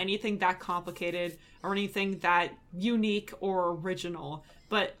was not anything that complicated or anything that unique or original,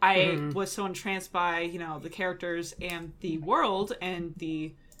 but I was so entranced by, you know, the characters and the world and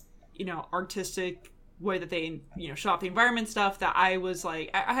the, you know, artistic way that they, you know, shot the environment stuff that I was like,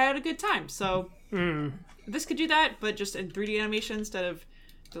 I had a good time. So this could do that, but just in 3D animation instead of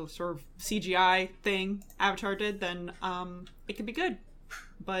the sort of CGI thing Avatar did, then it could be good.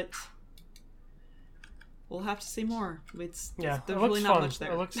 But we'll have to see more. There's really not much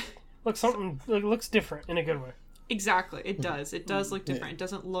there. It looks different in a good way. Exactly, it does. It does look different. It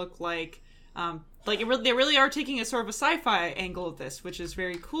doesn't look like they really are taking a sort of a sci-fi angle of this, which is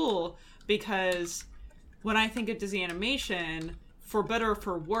very cool because when I think of Disney animation, for better or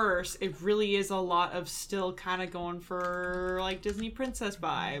for worse, it really is a lot of still kind of going for, like, Disney princess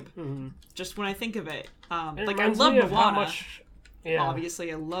vibe. Just when I think of it. Like, I love Moana.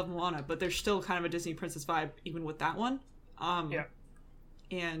 Obviously, I love Moana, but there's still kind of a Disney princess vibe even with that one.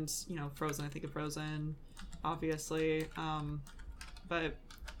 And, you know, Frozen, I think of Frozen, obviously. But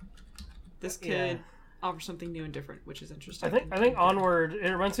this could offer something new and different, which is interesting. I think Onward, it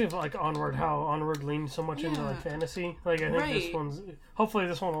reminds me of, like, Onward, how Onward leaned so much into, like, fantasy. Like, I think hopefully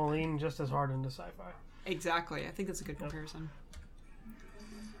this one will lean just as hard into sci-fi. Exactly. I think that's a good comparison.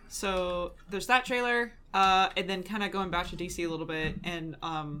 So, there's that trailer, and then kind of going back to DC a little bit, and,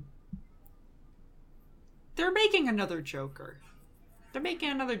 they're making another Joker. They're making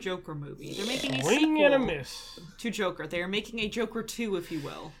another Joker movie. They're making a Swing and a miss to Joker. They are making a Joker 2, if you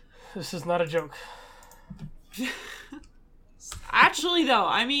will. This is not a joke. Actually, though,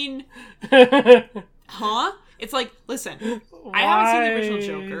 I mean, it's like, listen, I haven't seen the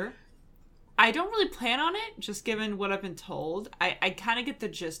original Joker. I don't really plan on it, just given what I've been told. I kind of get the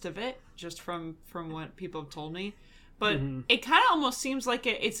gist of it, just from what people have told me. But it kind of almost seems like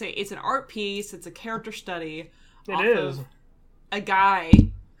it's an art piece, it's a character study. It is. Of a guy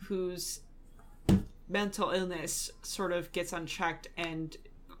whose mental illness sort of gets unchecked and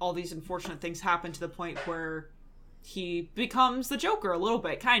all these unfortunate things happen to the point where he becomes the Joker a little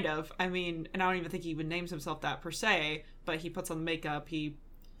bit, kind of. I mean, and I don't even think he even names himself that per se, but he puts on the makeup. He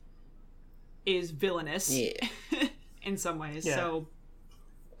is villainous in some ways. Yeah. So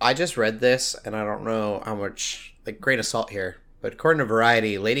I just read this, and I don't know how much, like, grain of salt here, but according to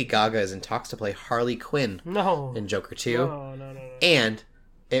Variety, Lady Gaga is in talks to play Harley Quinn in Joker 2. No. And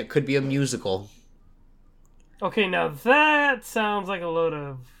it could be a musical. Okay, now that sounds like a load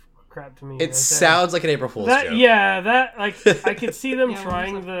of crap to me. It sounds like an April Fool's joke. Yeah, that, like, I could see them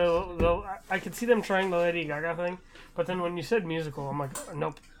trying I could see them trying the Lady Gaga thing, but then when you said musical, I'm like,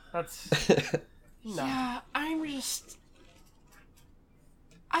 nope, that's no. Yeah, I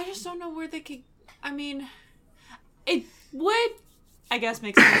just don't know where they could. I mean, it would, I guess,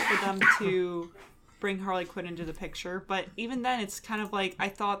 make sense for them to bring Harley Quinn into the picture, but even then, it's kind of like, I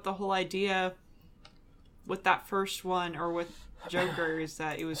thought the whole idea with that first one, or with Joker, is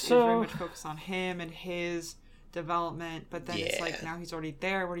that it was very much focused on him and his development, but then it's like, now he's already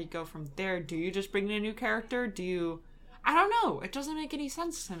there, where do you go from there? Do you just bring in a new character? Do you... I don't know, it doesn't make any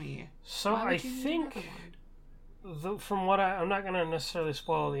sense to me. So I think, from what I'm not going to necessarily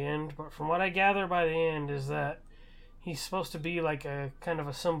spoil the end, but from what I gather by the end is that he's supposed to be like a kind of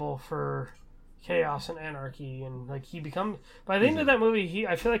a symbol for chaos and anarchy, and like he becomes, by the end of that movie,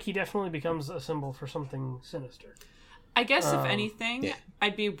 I feel like he definitely becomes a symbol for something sinister. I guess if anything,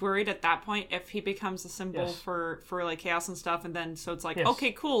 I'd be worried at that point if he becomes a symbol for like chaos and stuff, and then so it's like,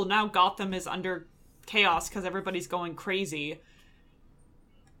 okay, cool, now Gotham is under chaos because everybody's going crazy.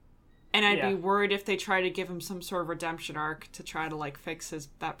 And I'd be worried if they try to give him some sort of redemption arc to try to, like, fix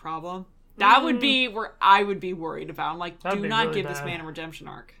that problem. That would be where I would be worried about. I'm like, do not really give this man a redemption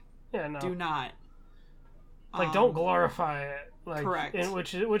arc. Yeah, no. Do not. Like, don't glorify it. Like, correct.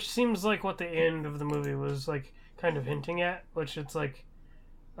 Which seems like what the end of the movie was. Like, kind of hinting at, which it's like,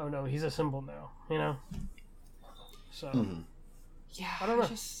 oh no, he's a symbol now, you know? So, Yeah, I don't know.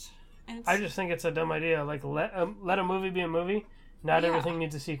 I just think it's a dumb idea. Like, let a movie be a movie. Not Yeah. everything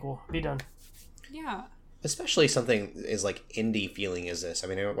needs a sequel. Be done. Yeah. Especially something is like indie feeling as this. I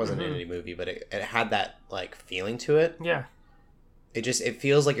mean, it wasn't an indie movie, but it had that like feeling to it. Yeah. It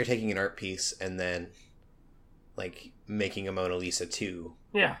feels like you're taking an art piece and then like making a Mona Lisa 2.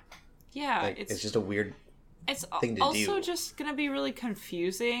 Yeah. Yeah, Like, it's just a weird it's thing to also do. just gonna be really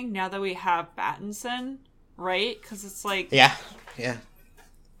confusing now that we have Pattinson, right? Because it's like Yeah.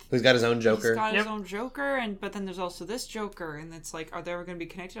 Who's got his own Joker? he's got his Yep. own Joker, but then there's also this Joker, and it's like, are they ever gonna be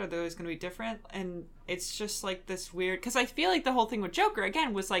connected? Are they always gonna be different? And it's just like this weird. Because I feel like the whole thing with Joker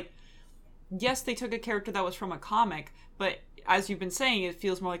again was like, yes, they took a character that was from a comic, but as you've been saying, it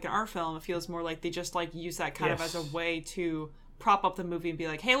feels more like an art film. It feels more like they just like use that kind of Yes. as a way to prop up the movie and be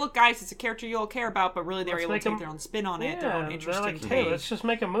like, hey, look, guys, it's a character you'll care about, but really they were Let's able to make take him- their own spin on it, their Yeah, own they're interesting like, hey, take. let's just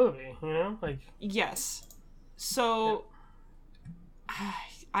make a movie, you know? Like, Yes. So,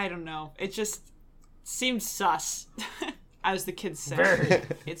 I don't know. It just seems sus, as the kids say. very,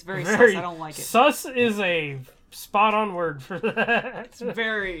 It's very, very. sus. I don't like it. Sus is a spot-on word for that. It's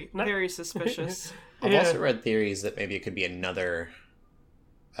very, very suspicious. I've Yeah. also read theories that maybe it could be another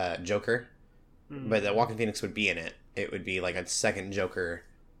Joker, but that Joaquin Phoenix would be in it. It would be like a second Joker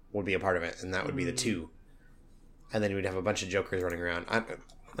would be a part of it, and that would be the 2. And then you would have a bunch of Jokers running around.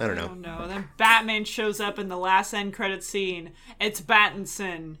 I don't know. Oh no! Then Batman shows up in the last end credit scene. It's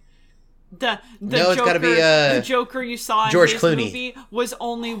Pattinson. The No, it's Joker, gotta be, the Joker you saw in George his Clooney. movie was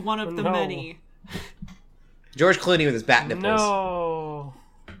only one of the No. many. George Clooney with his bat nipples. No.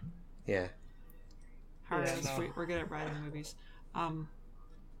 Yeah. All right, Yeah, no. we're good at writing movies.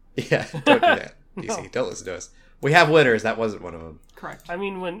 Yeah, don't do that. DC, don't listen to us. We have winners. That wasn't one of them. Correct. I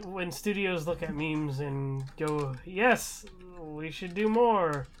mean, when studios look at memes and go, yes, we should do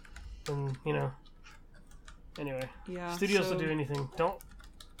more, and, you know. Anyway, Yeah. studios so, will do anything. Don't.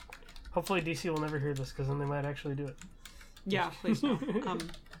 Hopefully DC will never hear this, because then they might actually do it. Yeah, please no.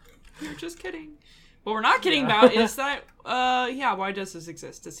 You're just kidding. What we're not kidding about is that, why does this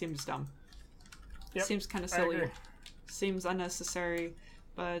exist? It seems dumb. Yep, Seems kind of I silly. agree. Seems unnecessary,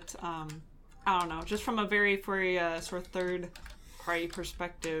 but I don't know. Just from a very sort of third party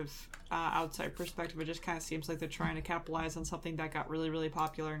perspective, outside perspective, it just kind of seems like they're trying to capitalize on something that got really, really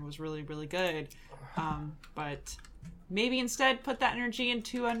popular and was really, really good. But maybe instead put that energy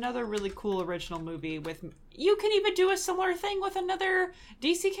into another really cool original movie with. You can even do a similar thing with another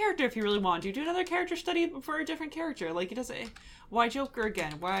DC character if you really want. You do another character study for a different character. Like, it doesn't. Why Joker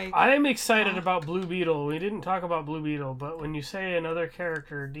again? Why? I'm excited about Blue Beetle. We didn't talk about Blue Beetle, but when you say another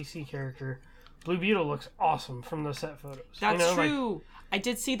character, DC character, Blue Beetle looks awesome from the set photos. That's you know, like, true. I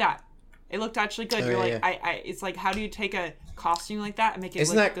did see that. It looked actually good. Oh, You're yeah, like, it's like, how do you take a costume like that and make it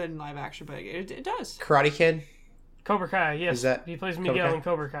Isn't look that- good in live action? But it does. Karate Kid? Cobra Kai, yes. Is that he plays Cobra Miguel Kai? in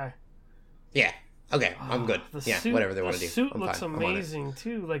Cobra Kai. Yeah. Okay, I'm good. The Yeah, suit, whatever they want to do. The suit I'm looks fine. I'm on it. amazing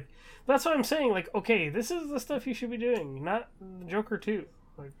too. Like, that's what I'm saying. Like, okay, this is the stuff you should be doing, not Joker 2.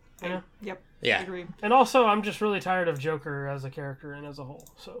 Like, you know. Yep. Yeah. I agree. And also, I'm just really tired of Joker as a character and as a whole.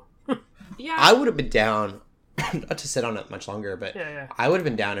 So, Yeah. I would have been down, not to sit on it much longer, but yeah. I would have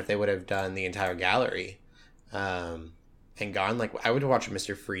been down if they would have done the entire gallery and gone. Like, I would watch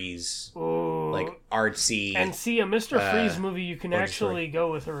Mr. Freeze, Ooh. like, artsy. And see, a Mr. Freeze uh, movie, you can origin actually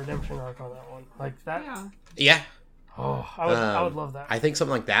go with a redemption arc on that one. Like that. yeah. Yeah. Oh, I would love that. I think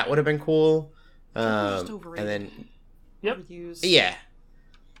something like that would have been cool. Joker's And overrated. then, Yep. Overused. yeah.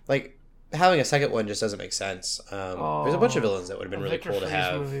 Like, having a second one just doesn't make sense. There's a bunch of villains that would have been A really Victor cool to Freeze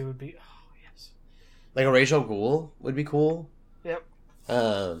have. movie would be. Oh yes. Like, a Rachel Ghoul would be cool. Yep.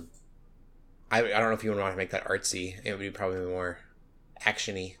 I don't know if you want to make that artsy. It would be probably more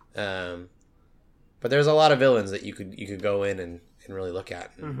actiony. But there's a lot of villains that you could go in and really look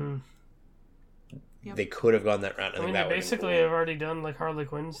at. And Mm-hmm. Yep. They could have gone that route. I mean, that they would have basically been cool. have already done like Harley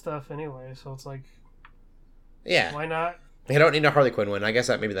Quinn stuff anyway, so it's like, Yeah. why not? They don't need a Harley Quinn one. I guess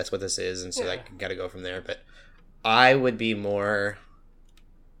maybe that's what this is, and so Yeah. like got to go from there. But I would be more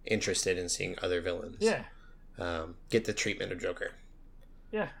interested in seeing other villains. Yeah. Get the treatment of Joker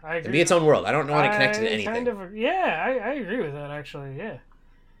Yeah, I agree. and be its own world. I don't want to connect it to anything. I agree with that actually. Yeah.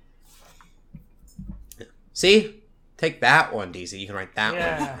 See, take that one, DC. You can write that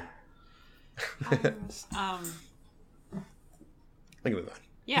Yeah. one. Um. We can move on.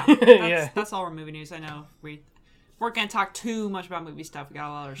 Yeah. Yeah. That's all our movie news. I know we're gonna talk too much about movie stuff. We got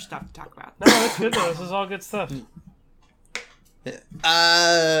a lot of stuff to talk about. No, it's good though. This is all good stuff.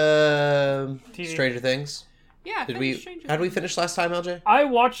 Stranger Things. Yeah. Did finish we? Stranger How did we Things. finish last time, LJ? I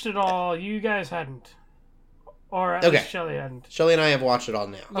watched it all. You guys hadn't. Or at Okay. least Shelly hadn't. Shelly and I have watched it all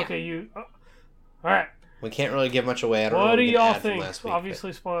now. Okay, you. All right. We can't really give much away. I don't know What do we can y'all add from think? last week,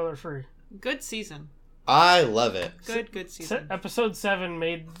 Obviously, spoiler free. Good season. but I love it. Good season. Episode 7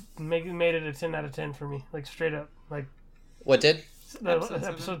 made it a 10 out of 10 for me. Like, straight up. Like, What did?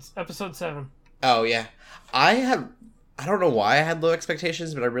 episode 7. Oh yeah, I don't know why I had low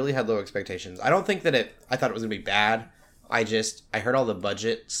expectations, but I really had low expectations. I don't think that I thought it was gonna be bad. I heard all the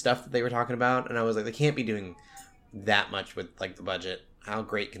budget stuff that they were talking about, and I was like, they can't be doing that much with like the budget. How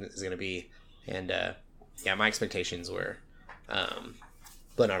great is it gonna be? And yeah, my expectations were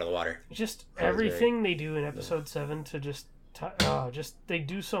blown out of the water. Just I was everything they do in episode 7 to just they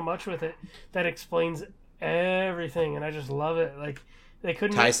do so much with it that explains everything, and I just love it. Like, they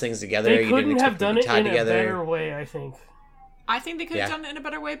couldn't Ties things together. They You didn't couldn't have expect them done to it be in tied a together. better way, I think. I think they could have Yeah. done it in a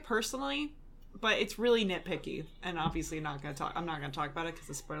better way personally, but it's really nitpicky. And obviously, I'm not gonna talk about it because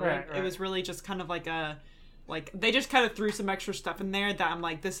it's spoiler. Right. It was really just kind of like they just kind of threw some extra stuff in there that I'm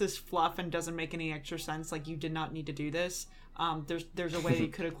like, this is fluff and doesn't make any extra sense. Like, you did not need to do this. There's a way you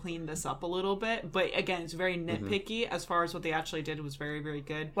could have cleaned this up a little bit, but again, it's very nitpicky. As far as what they actually did was very, very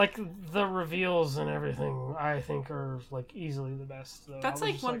good. Like, the reveals and everything, I think, are like easily the best. Though. That's I was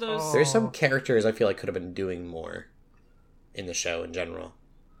like just one of those- oh. There's some characters I feel like could have been doing more in the show in general.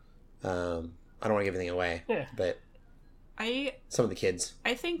 I don't want to give anything away, Yeah. but I some of the kids.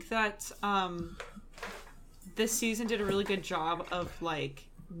 I think that this season did a really good job of like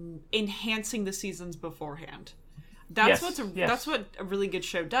enhancing the seasons beforehand. That's Yes. that's what a really good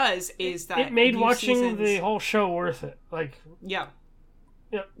show does. Is that It made new watching seasons- the whole show worth it. Like, yeah.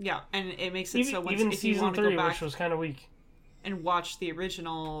 Yep. Yeah, and it makes it even, so once even if you season want to 3, go back which was kind of weak. and watch the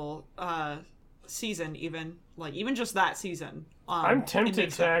original season, even just that season, I'm it tempted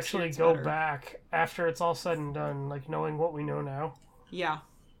makes to that actually series go better. back after it's all said and done, like, knowing what we know now. Yeah.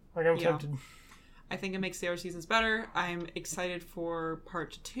 Like, I'm Yeah. tempted. I think it makes the other seasons better. I'm excited for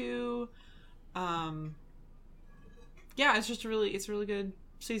part 2. Yeah, it's just a really good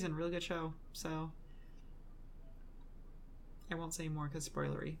season, really good show. So I won't say more because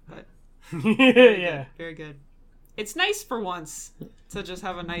spoilery, but Yeah. very good. It's nice for once to just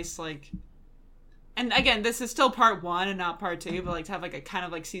have a nice like. And again, this is still part 1 and not part 2, but like to have like a kind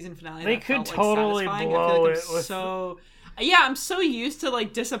of like season finale. They that could felt, like, totally satisfying. blow I feel like it with- I'm so used to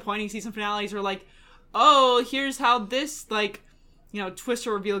like disappointing season finales where like, oh, here's how this like, twist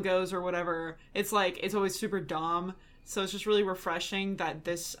or reveal goes or whatever. It's like it's always super dumb. So it's just really refreshing that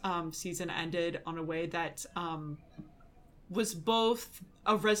this season ended on a way that was both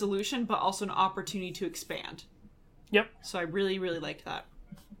a resolution but also an opportunity to expand. Yep. So I really, really liked that.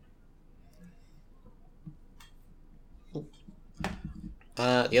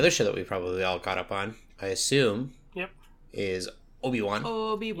 The other show that we probably all caught up on, I assume, Yep. is Obi-Wan.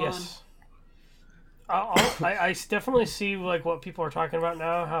 Obi-Wan. Yes. I definitely see like what people are talking about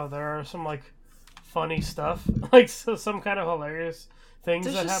now. How there are some like funny stuff, like some kind of hilarious things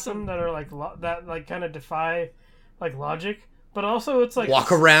There's that just happen some- that are like that like kind of defy like logic. But also it's like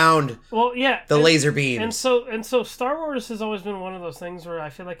Walk around well, yeah, the and- laser beams. And so Star Wars has always been one of those things where I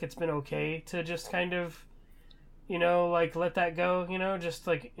feel like it's been okay to just kind of, like let that go, just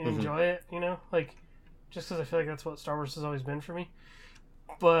like enjoy it, like just because I feel like that's what Star Wars has always been for me.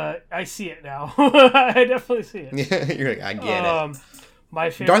 But I see it now. I definitely see it. Yeah, you're like, I get it. My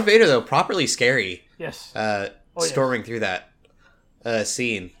favorite. Darth Vader, though, properly scary. Yes. Yes. Storming through that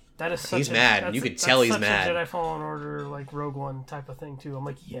scene. That is such He's a, mad. that's- You could that's tell he's such mad. A Jedi Fallen Order, like Rogue One type of thing too. I'm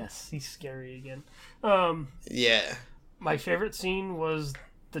like, yes, he's scary again. Yeah. My favorite scene was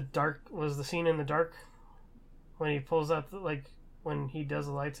the scene in the dark when he pulls out when he does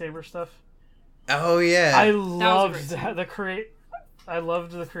the lightsaber stuff. Oh, yeah. I great loved scene. I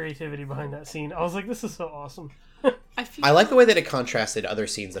loved the creativity behind that scene. I was like, this is so awesome. I like the way that it contrasted other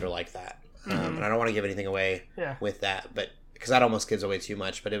scenes that are like that. And I don't want to give anything away Yeah. with that, but because that almost gives away too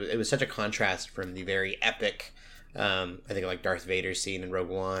much. But it was such a contrast from the very epic, I think like Darth Vader scene in Rogue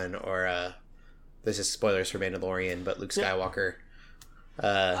One, or this is spoilers for Mandalorian, but Luke Skywalker.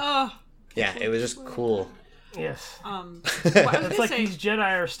 Yeah, it was just cool. Yes. what I was It's gonna like say, these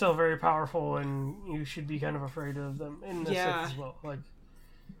Jedi are still very powerful, and you should be kind of afraid of them in this Yeah. as well. Like,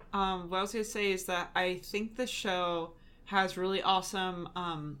 what I was gonna say is that I think the show has really awesome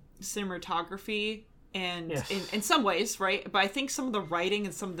cinematography and Yes. in some ways, right? But I think some of the writing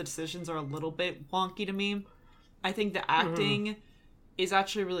and some of the decisions are a little bit wonky to me. I think the acting is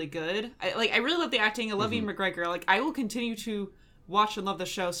actually really good. I really love the acting. I love Ian McGregor. Like, I will continue to watch and love the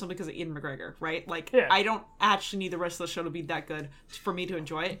show simply because of Ian McGregor, right? Like, Yeah. I don't actually need the rest of the show to be that good for me to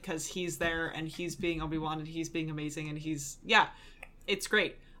enjoy it, because he's there and he's being Obi-Wan and he's being amazing and it's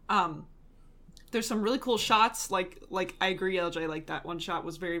great. there's some really cool shots. Like I agree, LJ. Like that one shot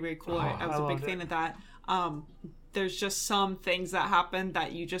was very, very cool. I was a big fan of that. There's just some things that happen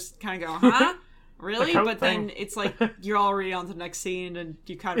that you just kind of go, huh? Really? But then it's like you're already on to the next scene and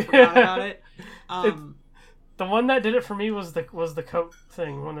you kind of forgot about it. The one that did it for me was the coat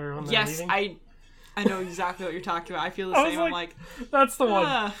thing when they're yes, leaving. I know exactly what you're talking about. I feel the same. I'm like, that's the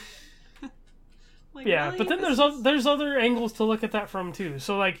one. Like, yeah, really? but then there's other angles to look at that from too.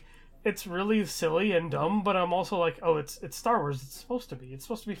 So like, it's really silly and dumb, but I'm also like, oh, it's Star Wars. It's supposed to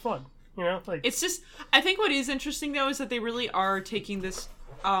be fun. You know, like it's just. I think what is interesting though is that they really are taking this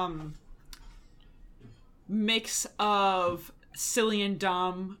mix of silly and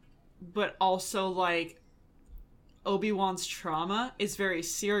dumb, but also like Obi-Wan's trauma is very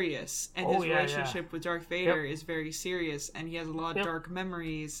serious, and his relationship with Darth Vader is very serious, and he has a lot of dark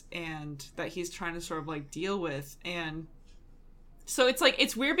memories and that he's trying to sort of like deal with. And so it's like,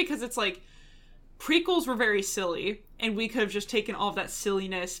 it's weird because it's like prequels were very silly and we could have just taken all of that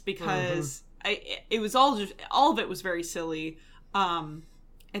silliness because it was all of it was very silly. And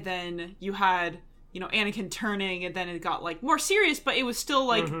then you had, you know, Anakin turning, and then it got like more serious, but it was still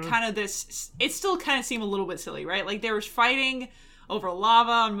like kind of this, it still kind of seemed a little bit silly, right? Like they were fighting over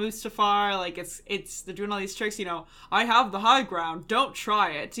lava on Mustafar, like it's they're doing all these tricks, you know, I have the high ground, don't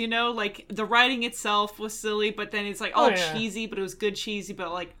try it, you know, like the writing itself was silly, but then it's like all cheesy, but it was good cheesy,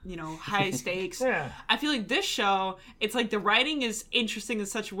 but like, you know, high stakes. I feel like this show, it's like the writing is interesting in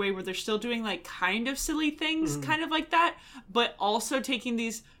such a way where they're still doing like kind of silly things, kind of like that, but also taking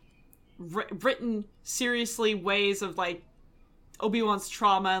these written seriously ways of like Obi-Wan's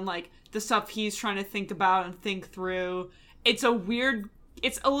trauma and like the stuff he's trying to think about and think through. It's a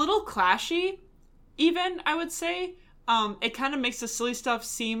little clashy, even, I would say. It kind of makes the silly stuff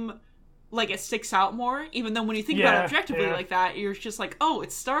seem like it sticks out more, even though when you think about it objectively like that, you're just like, oh,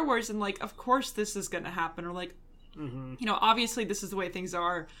 it's Star Wars, and like, of course this is gonna happen, or like, you know, obviously this is the way things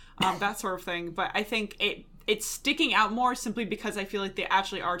are, that sort of thing. But I think it's sticking out more simply because I feel like they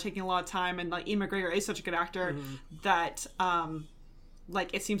actually are taking a lot of time, and like Ian McGregor is such a good actor that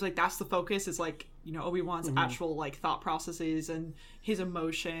like it seems like that's the focus, is like, you know, Obi-Wan's actual like thought processes and his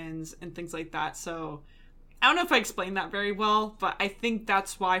emotions and things like that. So I don't know if I explained that very well, but I think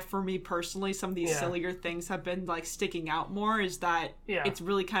that's why for me personally some of these sillier things have been like sticking out more, is that it's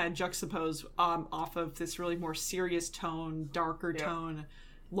really kind of juxtaposed off of this really more serious tone, darker tone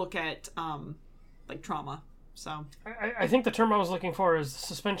look at like trauma. So I think the term I was looking for is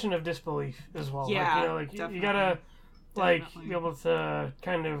suspension of disbelief as well. Yeah, like, you know, like definitely. you gotta like be able to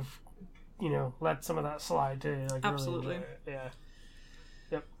kind of, you know, let some of that slide to like absolutely really enjoy it.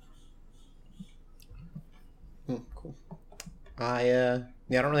 Yep. Cool. I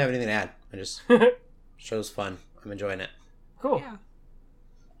don't really have anything to add. I just show's fun. I'm enjoying it. Cool.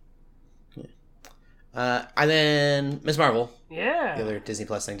 And then Ms. Marvel, Yeah. the other Disney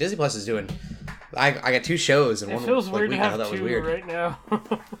Plus thing. Disney Plus is doing. I got 2 shows in It one feels like, weird week. to I have thought that was 2 weird. right now.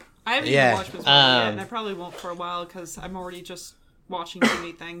 I haven't even watched Ms. Marvel yet, and I probably won't for a while because I'm already just watching too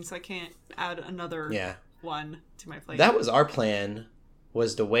many things. I can't add another one to my plate. That was our plan,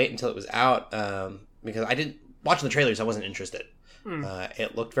 was to wait until it was out, because I didn't watch the trailers. I wasn't interested.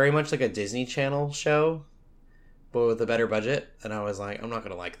 It looked very much like a Disney Channel show, but with a better budget, and I was like, I'm not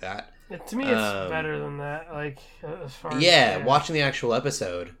gonna like that. To me, it's better than that. Like as far as watching the actual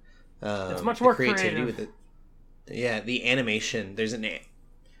episode, it's much more creative with it. Yeah, the animation. There's an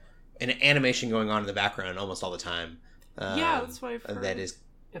animation going on in the background almost all the time. That's what I've heard. That is.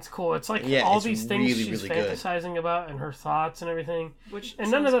 It's cool. It's like Yeah, all it's these things really, she's really good. fantasizing about and her thoughts and everything.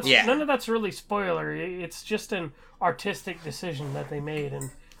 And none none of that's really spoiler. It's just an artistic decision that they made, and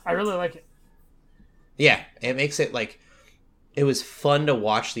I really like it. Yeah, it makes it like it was fun to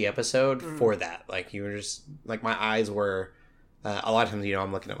watch the episode for that. Like you were just like my eyes were. A lot of times, you know,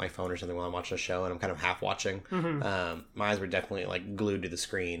 I'm looking at my phone or something while I'm watching a show, and I'm kind of half watching. My eyes were definitely like glued to the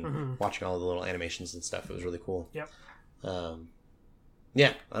screen, watching all the little animations and stuff. It was really cool. Yep.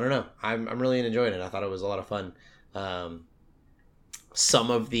 Yeah, I don't know. I'm really enjoying it. I thought it was a lot of fun.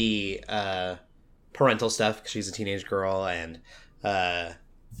 Some of the parental stuff, because she's a teenage girl, and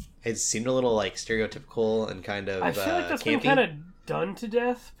it seemed a little like stereotypical and kind of. I feel like that's campy. been kind of done to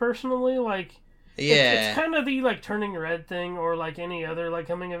death, personally. Like, it's kind of the like Turning Red thing, or like any other like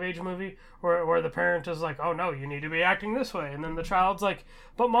coming of age movie, where the parent is like, "Oh no, you need to be acting this way," and then the child's like,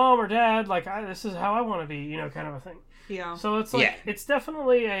 "But mom or dad, like this is how I want to be," you know, kind of a thing. Yeah. So it's like it's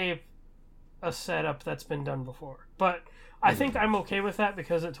definitely a setup that's been done before, but I think I'm okay with that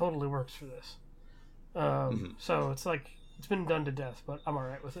because it totally works for this. So it's like it's been done to death, but I'm all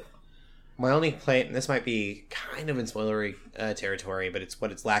right with it. My only complaint, and this might be kind of in spoilery territory, but it's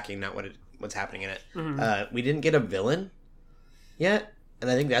what it's lacking, not what it what's happening in it. Mm-hmm. We didn't get a villain yet, and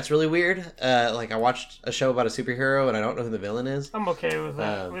I think that's really weird. Like I watched a show about a superhero, and I don't know who the villain is. I'm okay with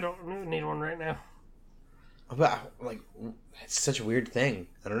that. We don't need one right now. But like, it's such a weird thing.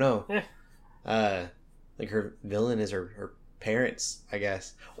 I don't know. Yeah. Like her villain is her parents, I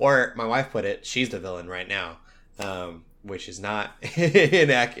guess. Or my wife put it, she's the villain right now, which is not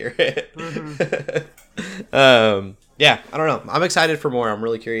inaccurate. Yeah, I don't know. I'm excited for more. I'm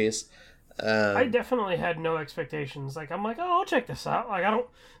really curious. I definitely had no expectations. Like, I'm like, oh, I'll check this out. Like, I don't.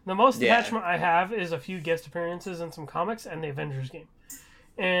 The most attachment I have is a few guest appearances in some comics and the Avengers game.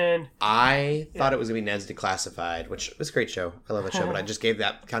 And I thought it was gonna be Ned's Declassified, which was a great show. I love that show, but I just gave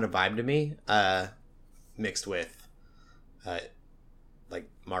that kind of vibe to me, mixed with like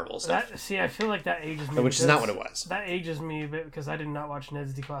Marvel stuff. I feel like that ages me. Which is not what it was. That ages me a bit because I did not watch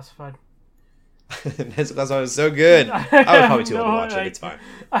Ned's Declassified. Ned's Declassified was so good. I was probably too old to watch it. It's fine.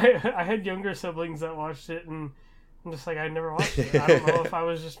 I had younger siblings that watched it, and I'm just like, I never watched it. I don't know if I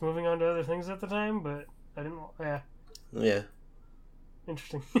was just moving on to other things at the time, but I didn't. Yeah.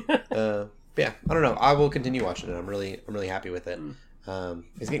 Interesting. Yeah, I don't know. I will continue watching it. I'm really happy with it.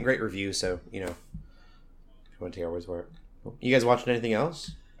 It's getting great reviews, so if you want to take our words for it. You guys watching anything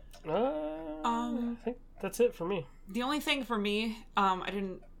else? I think that's it for me. The only thing for me, I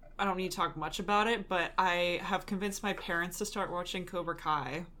don't need to talk much about it, but I have convinced my parents to start watching Cobra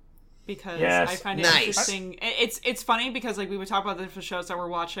Kai because I find it interesting. It's funny because like we would talk about the different shows that we're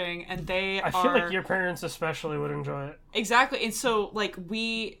watching, and I feel like your parents especially would enjoy it. Exactly, and so like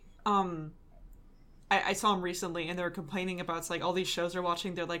we I saw them recently, and they were complaining about it's like all these shows they're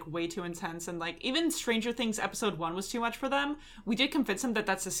watching, they're like way too intense, and like even Stranger Things episode 1 was too much for them. We did convince them that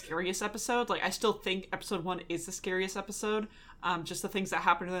that's the scariest episode. Like I still think episode 1 is the scariest episode. Just the things that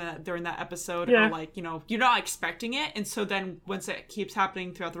happen during that episode are like, you're not expecting it, and so then once it keeps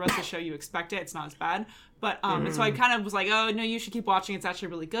happening throughout the rest of the show, you expect it. It's not as bad. But and so I kind of was like, oh no, you should keep watching. It's actually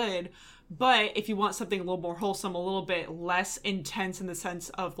really good. But if you want something a little more wholesome, a little bit less intense in the sense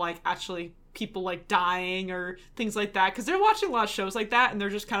of like actually people like dying or things like that, because they're watching a lot of shows like that and they're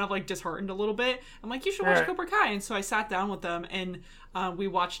just kind of like disheartened a little bit. I'm like, you should watch Cobra Kai. And so I sat down with them and we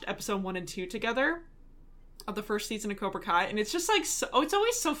watched episode 1 and 2 together of the first season of Cobra Kai, and it's just like it's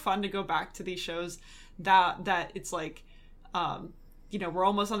always so fun to go back to these shows that it's like we're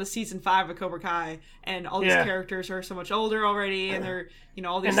almost on the season 5 of Cobra Kai, and all these characters are so much older already, and they're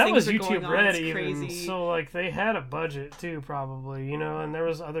all these things are going on. It's crazy. Even. So like they had a budget too, probably, and there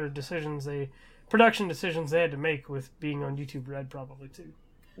was other production decisions they had to make with being on YouTube Red, probably too.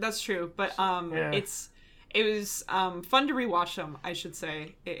 That's true, but it was fun to rewatch them. I should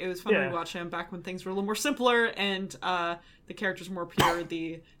say it was fun to rewatch them back when things were a little more simpler and the characters were more pure.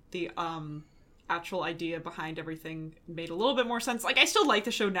 The actual idea behind everything made a little bit more sense. Like I still like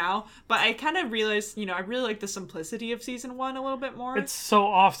the show now, but I kind of realized, I really like the simplicity of season 1 a little bit more. It's so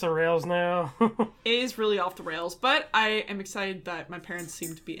off the rails now. It is really off the rails, but I am excited that my parents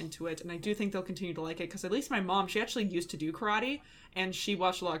seem to be into it, and I do think they'll continue to like it, because at least my mom, she actually used to do karate, and she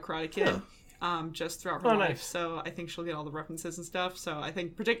watched a lot of Karate Kid just throughout her life, nice. So I think she'll get all the references and stuff, so I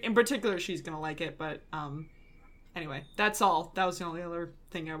think in particular she's gonna like it, but anyway, that's all. That was the only other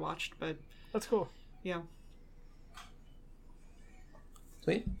thing I watched, but that's cool. Yeah.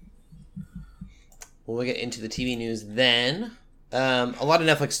 Sweet. Well, we'll get into the TV news then. A lot of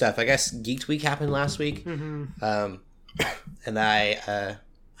Netflix stuff. I guess Geeked Week happened last week. Mm-hmm. And I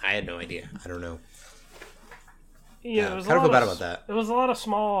had no idea. I don't know. Yeah, it was kind of feel bad about that. It was a lot of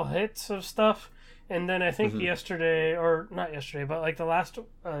small hits of stuff, and then I think yesterday, or not yesterday, but like the last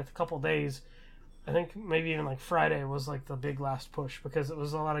couple days, I think maybe even like Friday was like the big last push, because it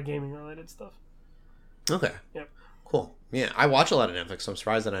was a lot of gaming related stuff. Okay. Yep. Cool. Yeah, I watch a lot of Netflix, so I'm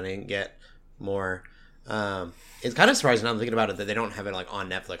surprised that I didn't get more. It's kind of surprising now I'm thinking about it that they don't have it like on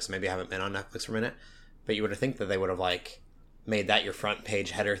Netflix. Maybe I haven't been on Netflix for a minute, but you would have think that they would have like made that your front page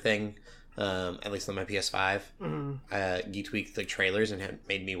header thing. At least on my PS5, Geek Week like trailers and had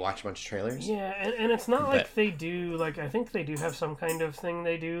made me watch a bunch of trailers. Yeah, and it's not like they do like I think they do have some kind of thing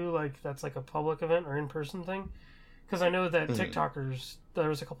they do like that's like a public event or in person thing, because I know that TikTokers, there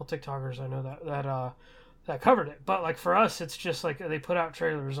was a couple TikTokers I know that covered it, but like for us it's just like they put out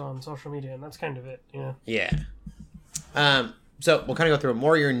trailers on social media and that's kind of it, Yeah. So we'll kind of go through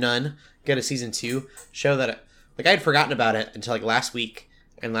Warrior Nun, get a season 2 show that like I had forgotten about it until like last week.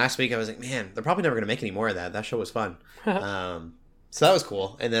 And last week I was like, man, they're probably never going to make any more of that. That show was fun. So that was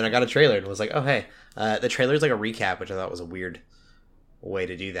cool. And then I got a trailer and was like, oh, hey. The trailer's like a recap, which I thought was a weird way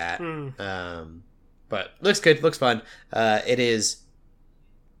to do that. But looks good. Looks fun. It is...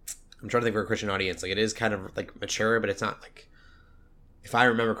 I'm trying to think for a Christian audience. Like, it is kind of like mature, but it's not like... If I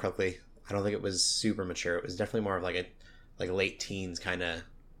remember correctly, I don't think it was super mature. It was definitely more of like a late teens kind of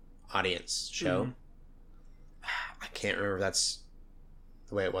audience show. I can't remember if that's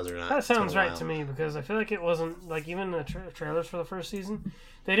the way it was or not. That It's been sounds a right while. to me because I feel like it wasn't like even the trailers for the first season.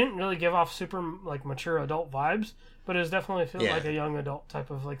 They didn't really give off super like mature adult vibes, but it was definitely felt Yeah. like a young adult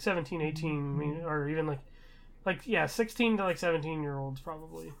type of like 17, 18, I mean, or even like 16 to like 17-year-olds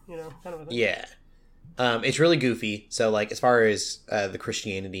probably, kind of a thing. Yeah. It's really goofy. So, like, as far as the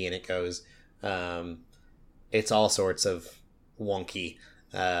Christianity in it goes, it's all sorts of wonky.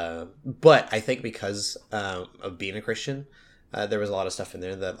 But I think because of being a Christian, there was a lot of stuff in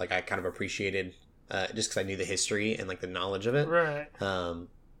there that, like, I kind of appreciated just because I knew the history and, like, the knowledge of it. Right.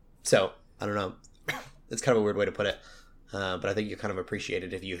 So, I don't know. It's kind of a weird way to put it. But I think you kind of appreciate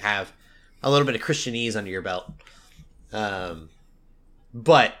it if you have a little bit of Christianese under your belt.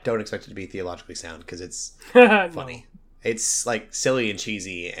 But don't expect it to be theologically sound because it's funny. It's like silly and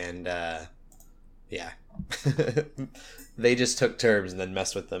cheesy and yeah. They just took terms and then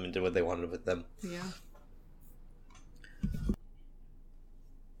messed with them and did what they wanted with them. Yeah.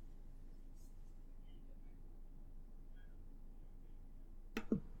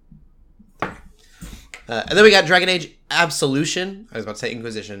 And then we got Dragon Age Absolution. I was about to say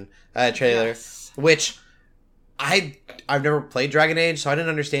Inquisition trailer, Yes. which I've never played Dragon Age, so I didn't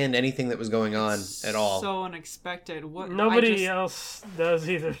understand anything that was going on at all. So unexpected. What? Nobody else does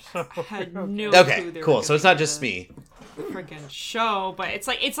either. So had no Okay, clue they were cool. gonna So it's not do just the me. freaking show, but it's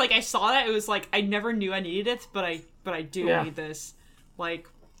like I saw that, it was like I never knew I needed it, but I do Yeah. need this. Like,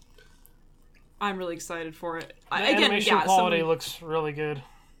 I'm really excited for it. the Again, animation yeah, quality looks really good.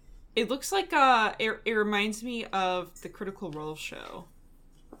 it looks like it reminds me of the Critical Role show,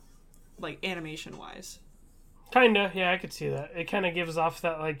 like animation wise. Kinda, yeah, I could see that. It kind of gives off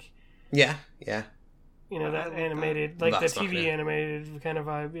that like Yeah. I that like that. animated, like the That's TV not good. animated kind of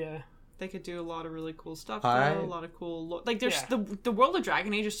vibe. Yeah. They could do a lot of really cool stuff. Alright. Though, a lot of cool like there's Yeah. the world of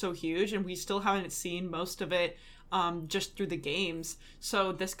Dragon Age is so huge, and we still haven't seen most of it just through the games.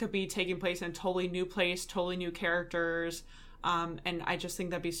 So this could be taking place in a totally new place, totally new characters. And I just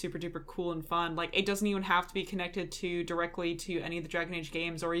think that'd be super duper cool and fun. Like, it doesn't even have to be connected to directly to any of the Dragon Age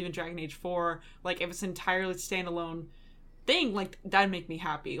games or even Dragon Age 4. Like, if it's an entirely standalone thing, like, that'd make me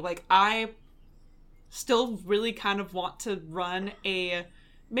happy. Like, I still really kind of want to run a,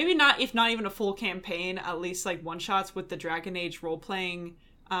 maybe not, if not even a full campaign, at least like one shots with the Dragon Age role playing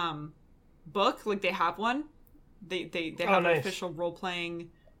book. Like, they have one. They have an nice. official role playing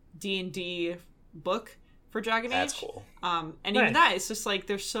D&D book for Dragon Age. That's cool. And Nice. even that, it's just like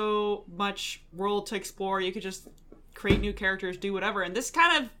there's so much world to explore. You could just create new characters, do whatever, and this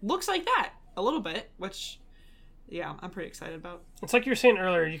kind of looks like that a little bit, which, yeah, I'm pretty excited about. It's like you were saying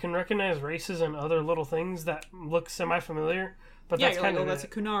earlier. You can recognize races and other little things that look semi-familiar, but Yeah, that's you're like, kind oh, of that's a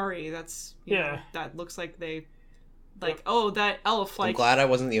Kunari. That's you Yeah. know, that looks like they, like, oh, that elf. I'm Like, glad I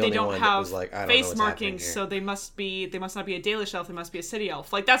wasn't the they only don't one that have was like, I don't know face what's happening markings, here. so they must not be a Dalish elf. They must be a city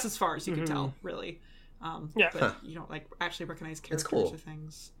elf. Like, that's as far as you can tell, really. Yeah. But Huh. you don't like actually recognize characters cool. or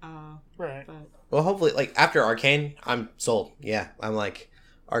things. right. But Well, hopefully, like, after Arcane, I'm sold. Yeah, I'm like,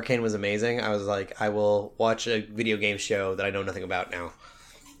 Arcane was amazing. I was like, I will watch a video game show that I know nothing about now,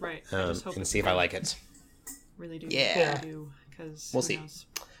 right, I just hope and it's see if I good. like it. Really do. Yeah. Really do, because We'll see.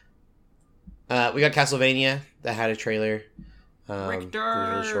 We got Castlevania that had a trailer. It was Richter.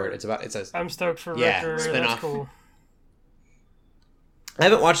 really short. It's a. I'm stoked for Yeah, Richter. spin-off. That's cool. I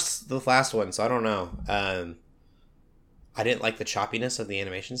haven't watched the last one, so I don't know. I didn't like the choppiness of the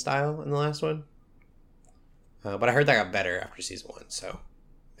animation style in the last one, but I heard that got better after season 1. So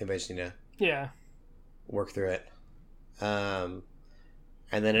maybe I just need to Yeah. work through it.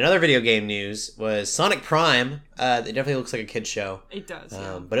 And then another video game news was Sonic Prime. It definitely looks like a kid's show, It does.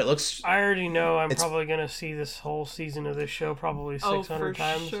 Yeah. but it looks. I already know I'm It's- probably gonna see this whole season of this show probably Oh, 600 for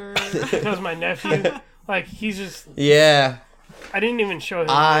times sure. because my nephew, like, he's just. Yeah, I didn't even show him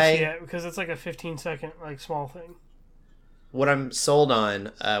I- this yet because it's like a 15-second like small thing. what I'm sold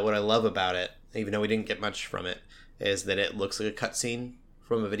on, what I love about it, even though we didn't get much from it, is that it looks like a cutscene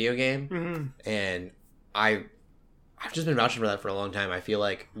from a video game, and I've just been vouching for that for a long time. I feel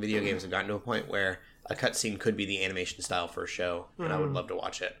like video games have gotten to a point where a cutscene could be the animation style for a show, and I would love to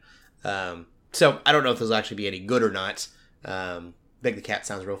watch it. So I don't know if this will actually be any good or not. Big the Cat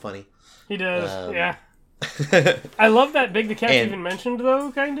sounds real funny. He does, Um, yeah. I love that Big the Cat's And- even mentioned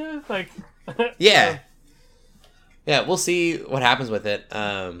though, kind of like. Yeah. Yeah, we'll see what happens with it.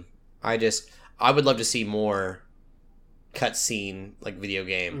 I would love to see more cutscene, like, video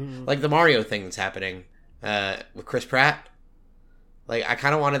game. Like the Mario thing that's happening with Chris Pratt. Like, I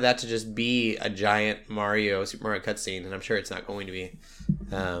kind of wanted that to just be a giant Super Mario cutscene, and I'm sure it's not going to be.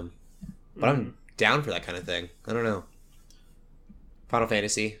 But I'm down for that kind of thing. I don't know. Final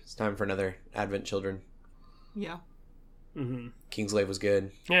Fantasy. It's time for another Advent Children. Yeah. Mm-hmm. Kingslave was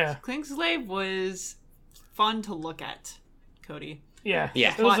good. Yeah. Kingslave was fun to look at, Cody. Yeah.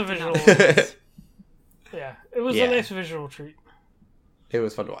 Yeah. It was a Plot visual. did Yeah. It was Yeah. a nice visual treat. It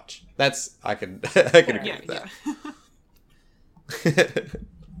was fun to watch. I could agree Yeah, with that.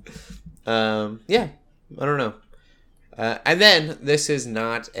 yeah. Yeah, I don't know. And then this is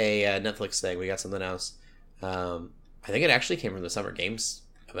not a Netflix thing. We got something else. I think it actually came from the Summer Games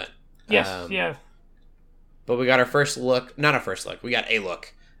event. Yes. Yeah. But we got our first look. Not our first look. We got a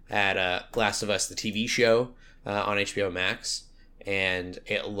look at Last of Us, the TV show on HBO Max, and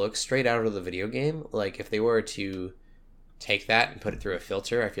it looks straight out of the video game. Like if they were to take that and put it through a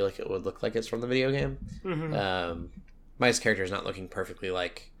filter, I feel like it would look like it's from the video game. Mm-hmm. Maya's character is not looking perfectly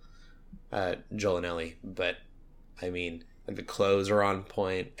like Joel and Ellie, but I mean, like the clothes are on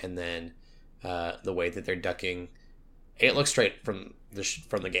point, and then the way that they're ducking, it looks straight from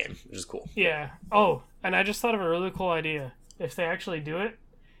the game, which is cool. Yeah. Oh, and I just thought of a really cool idea. If they actually do it,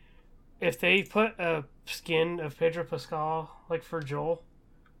 if they put a skin of Pedro Pascal, like for Joel,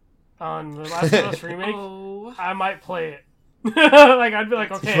 on the Last of Us remake, Oh. I might play it. Like I'd be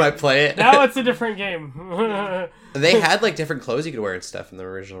like, okay, You might play it. now it's a different game. They had like different clothes you could wear and stuff in the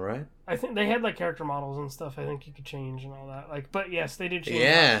original, right? I think they had like character models and stuff. I think you could change and all that. Like, but yes, they did change.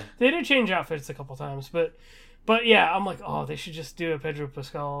 Yeah. They did change outfits a couple times, but yeah, I'm like, oh, they should just do a Pedro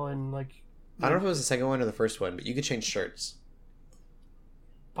Pascal and like I don't know if it was the second one or the first one, but you could change shirts.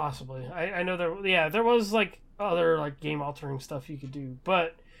 possibly. I know there was like other like game altering stuff you could do,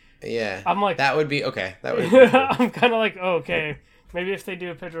 but Yeah. I'm like That would be okay. That would be cool. I'm kind of like, oh, okay, maybe if they do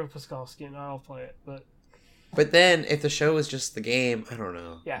a Pedro Pascal skin, I'll play it. But then if the show was just the game, I don't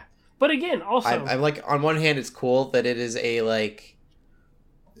know. Yeah, but again, also I'm like, on one hand, it's cool that it is a like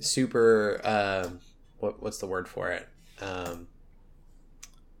super what's the word for it?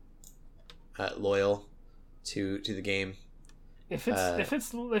 Loyal to the game. if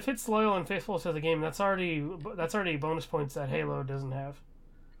it's loyal and faithful to the game, that's already bonus points that Halo doesn't have.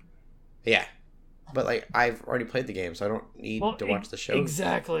 Yeah. But like I've already played the game, so I don't need to watch the show.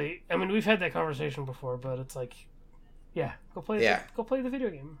 Exactly. I mean, we've had that conversation before, but it's like, yeah, go play the video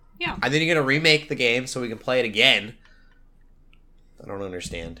game. Yeah. And then you're gonna remake the game so we can play it again. I don't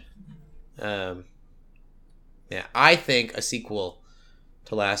understand. Yeah, I think a sequel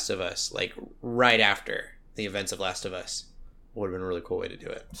to Last of Us, like right after the events of Last of Us, would have been a really cool way to do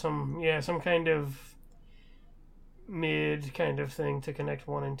it. Some kind of mid kind of thing to connect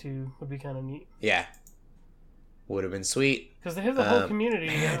 1 and 2 would be kind of neat. Yeah, would have been sweet. Because they have the whole community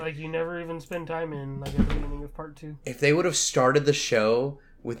that like you never even spend time in, like at the beginning of part 2. If they would have started the show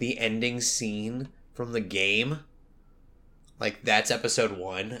with the ending scene from the game, like that's episode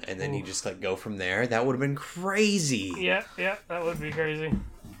 1, and then you just like go from there, that would have been crazy. Yeah, that would be crazy.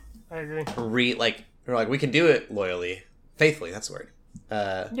 I agree. We're like, we can do it loyally, faithfully. That's the word.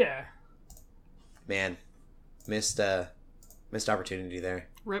 Yeah. Man, missed opportunity there.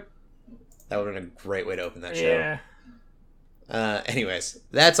 Rip. That would have been a great way to open that show. Yeah. Anyways,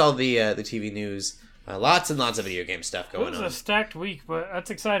 that's all the TV news. Lots and lots of video game stuff It going was on. a stacked week, but that's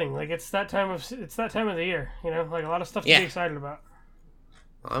exciting. Like it's that time of the year, you know, like a lot of stuff to Yeah. be excited about.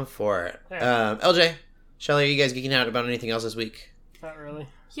 I'm for it. Yeah. LJ, Shelly, are you guys geeking out about anything else this week? Not really.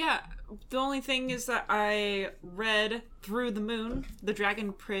 Yeah. The only thing is that I read Through the Moon, the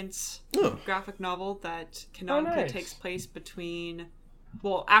Dragon Prince Oh. graphic novel that canonically nice. takes place between,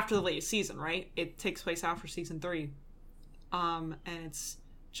 well, after the latest season, right? It takes place after season 3. And it's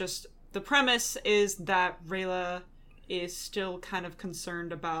just, the premise is that Rayla is still kind of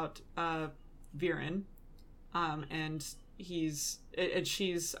concerned about Viren, and she's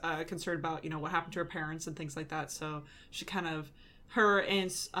concerned about, you know, what happened to her parents and things like that. So she kind of, her and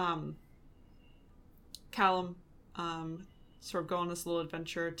Callum sort of go on this little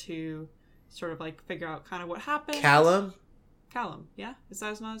adventure to sort of like figure out kind of what happened. Callum? Yeah, is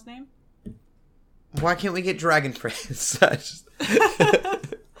that not his name? Why can't we get Dragon Prince?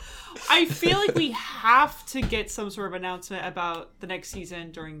 I feel like we have to get some sort of announcement about the next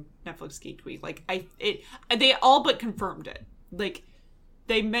season during Netflix Geek Week. Like they all but confirmed it. Like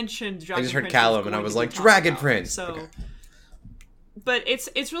they mentioned Dragon I just heard Prince Callum was and I going was to be like, talked Dragon about. Prince! So, Okay. but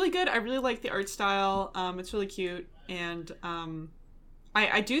it's really good. I really like the art style. It's really cute, and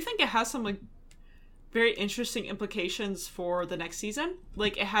I do think it has some like very interesting implications for the next season.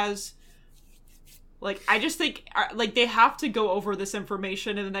 Like it has Like, I just think, like, they have to go over this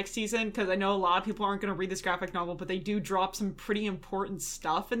information in the next season, because I know a lot of people aren't going to read this graphic novel, but they do drop some pretty important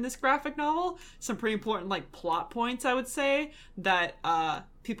stuff in this graphic novel. Some pretty important, like, plot points, I would say, that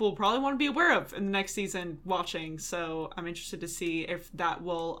people will probably want to be aware of in the next season watching. So I'm interested to see if that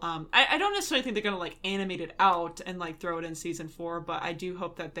will... I don't necessarily think they're going to, like, animate it out and, like, throw it in season 4, but I do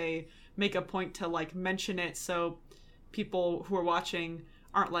hope that they make a point to, like, mention it so people who are watching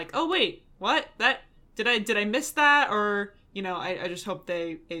aren't like, oh, wait, what? Did I miss that? Or, you know, I just hope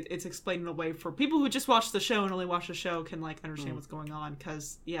it's explained in a way for people who just watch the show and only watch the show can, like, understand what's going on.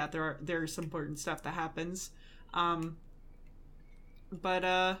 Because, yeah, there's some important stuff that happens. But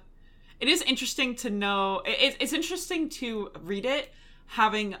it is interesting to know. It's interesting to read it,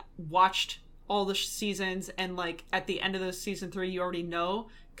 having watched all the seasons, and, like, at the end of the season 3, you already know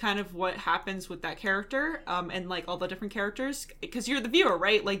kind of what happens with that character, and, like, all the different characters, because you're the viewer,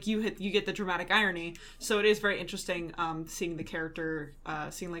 right? Like, you get the dramatic irony, so it is very interesting seeing the character,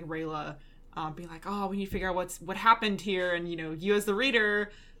 seeing, like, Rayla being like, oh, we need to figure out what happened here, and, you know, you as the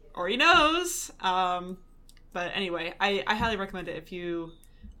reader already knows. But anyway, I highly recommend it if you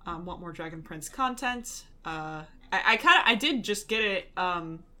want more Dragon Prince content. I did just get it,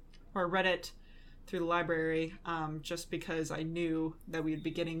 or read it through the library, just because I knew that we'd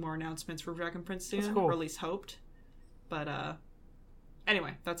be getting more announcements for Dragon Prince soon, cool. or at least hoped. But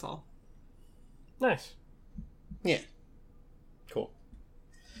anyway, that's all. Nice. Yeah. Cool.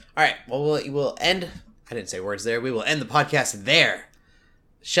 All right. Well, we'll end. I didn't say words there. We will end the podcast there.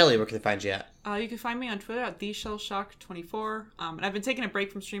 Shelly, where can they find you at? You can find me on Twitter at TheShellShock24. And I've been taking a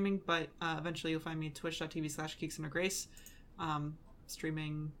break from streaming, but eventually you'll find me at twitch.tv/GeeksUnderGrace,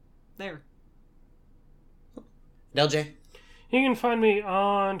 streaming there. LJ? You can find me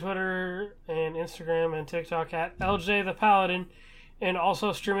on Twitter and Instagram and TikTok at LJ the Paladin, and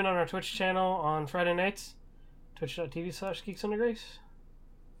also streaming on our Twitch channel on Friday nights, twitch.tv/GeeksUnderGrace.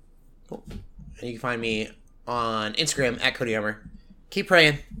 Cool. And you can find me on Instagram at Cody Armour. Keep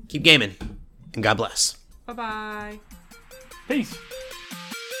praying, keep gaming, and God bless. Bye-bye. Peace.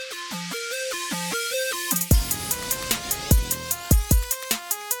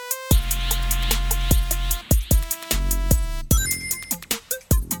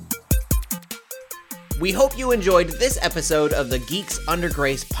 We hope you enjoyed this episode of the Geeks Under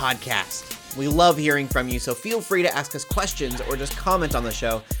Grace podcast. We love hearing from you, so feel free to ask us questions or just comment on the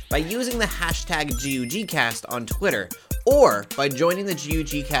show by using the hashtag GUGcast on Twitter, or by joining the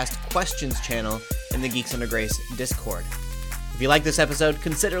GUGcast questions channel in the Geeks Under Grace Discord. If you like this episode,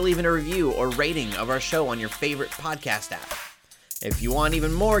 consider leaving a review or rating of our show on your favorite podcast app. If you want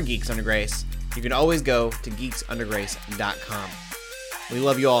even more Geeks Under Grace, you can always go to geeksundergrace.com. We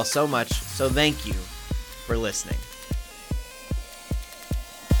love you all so much, so thank you for listening.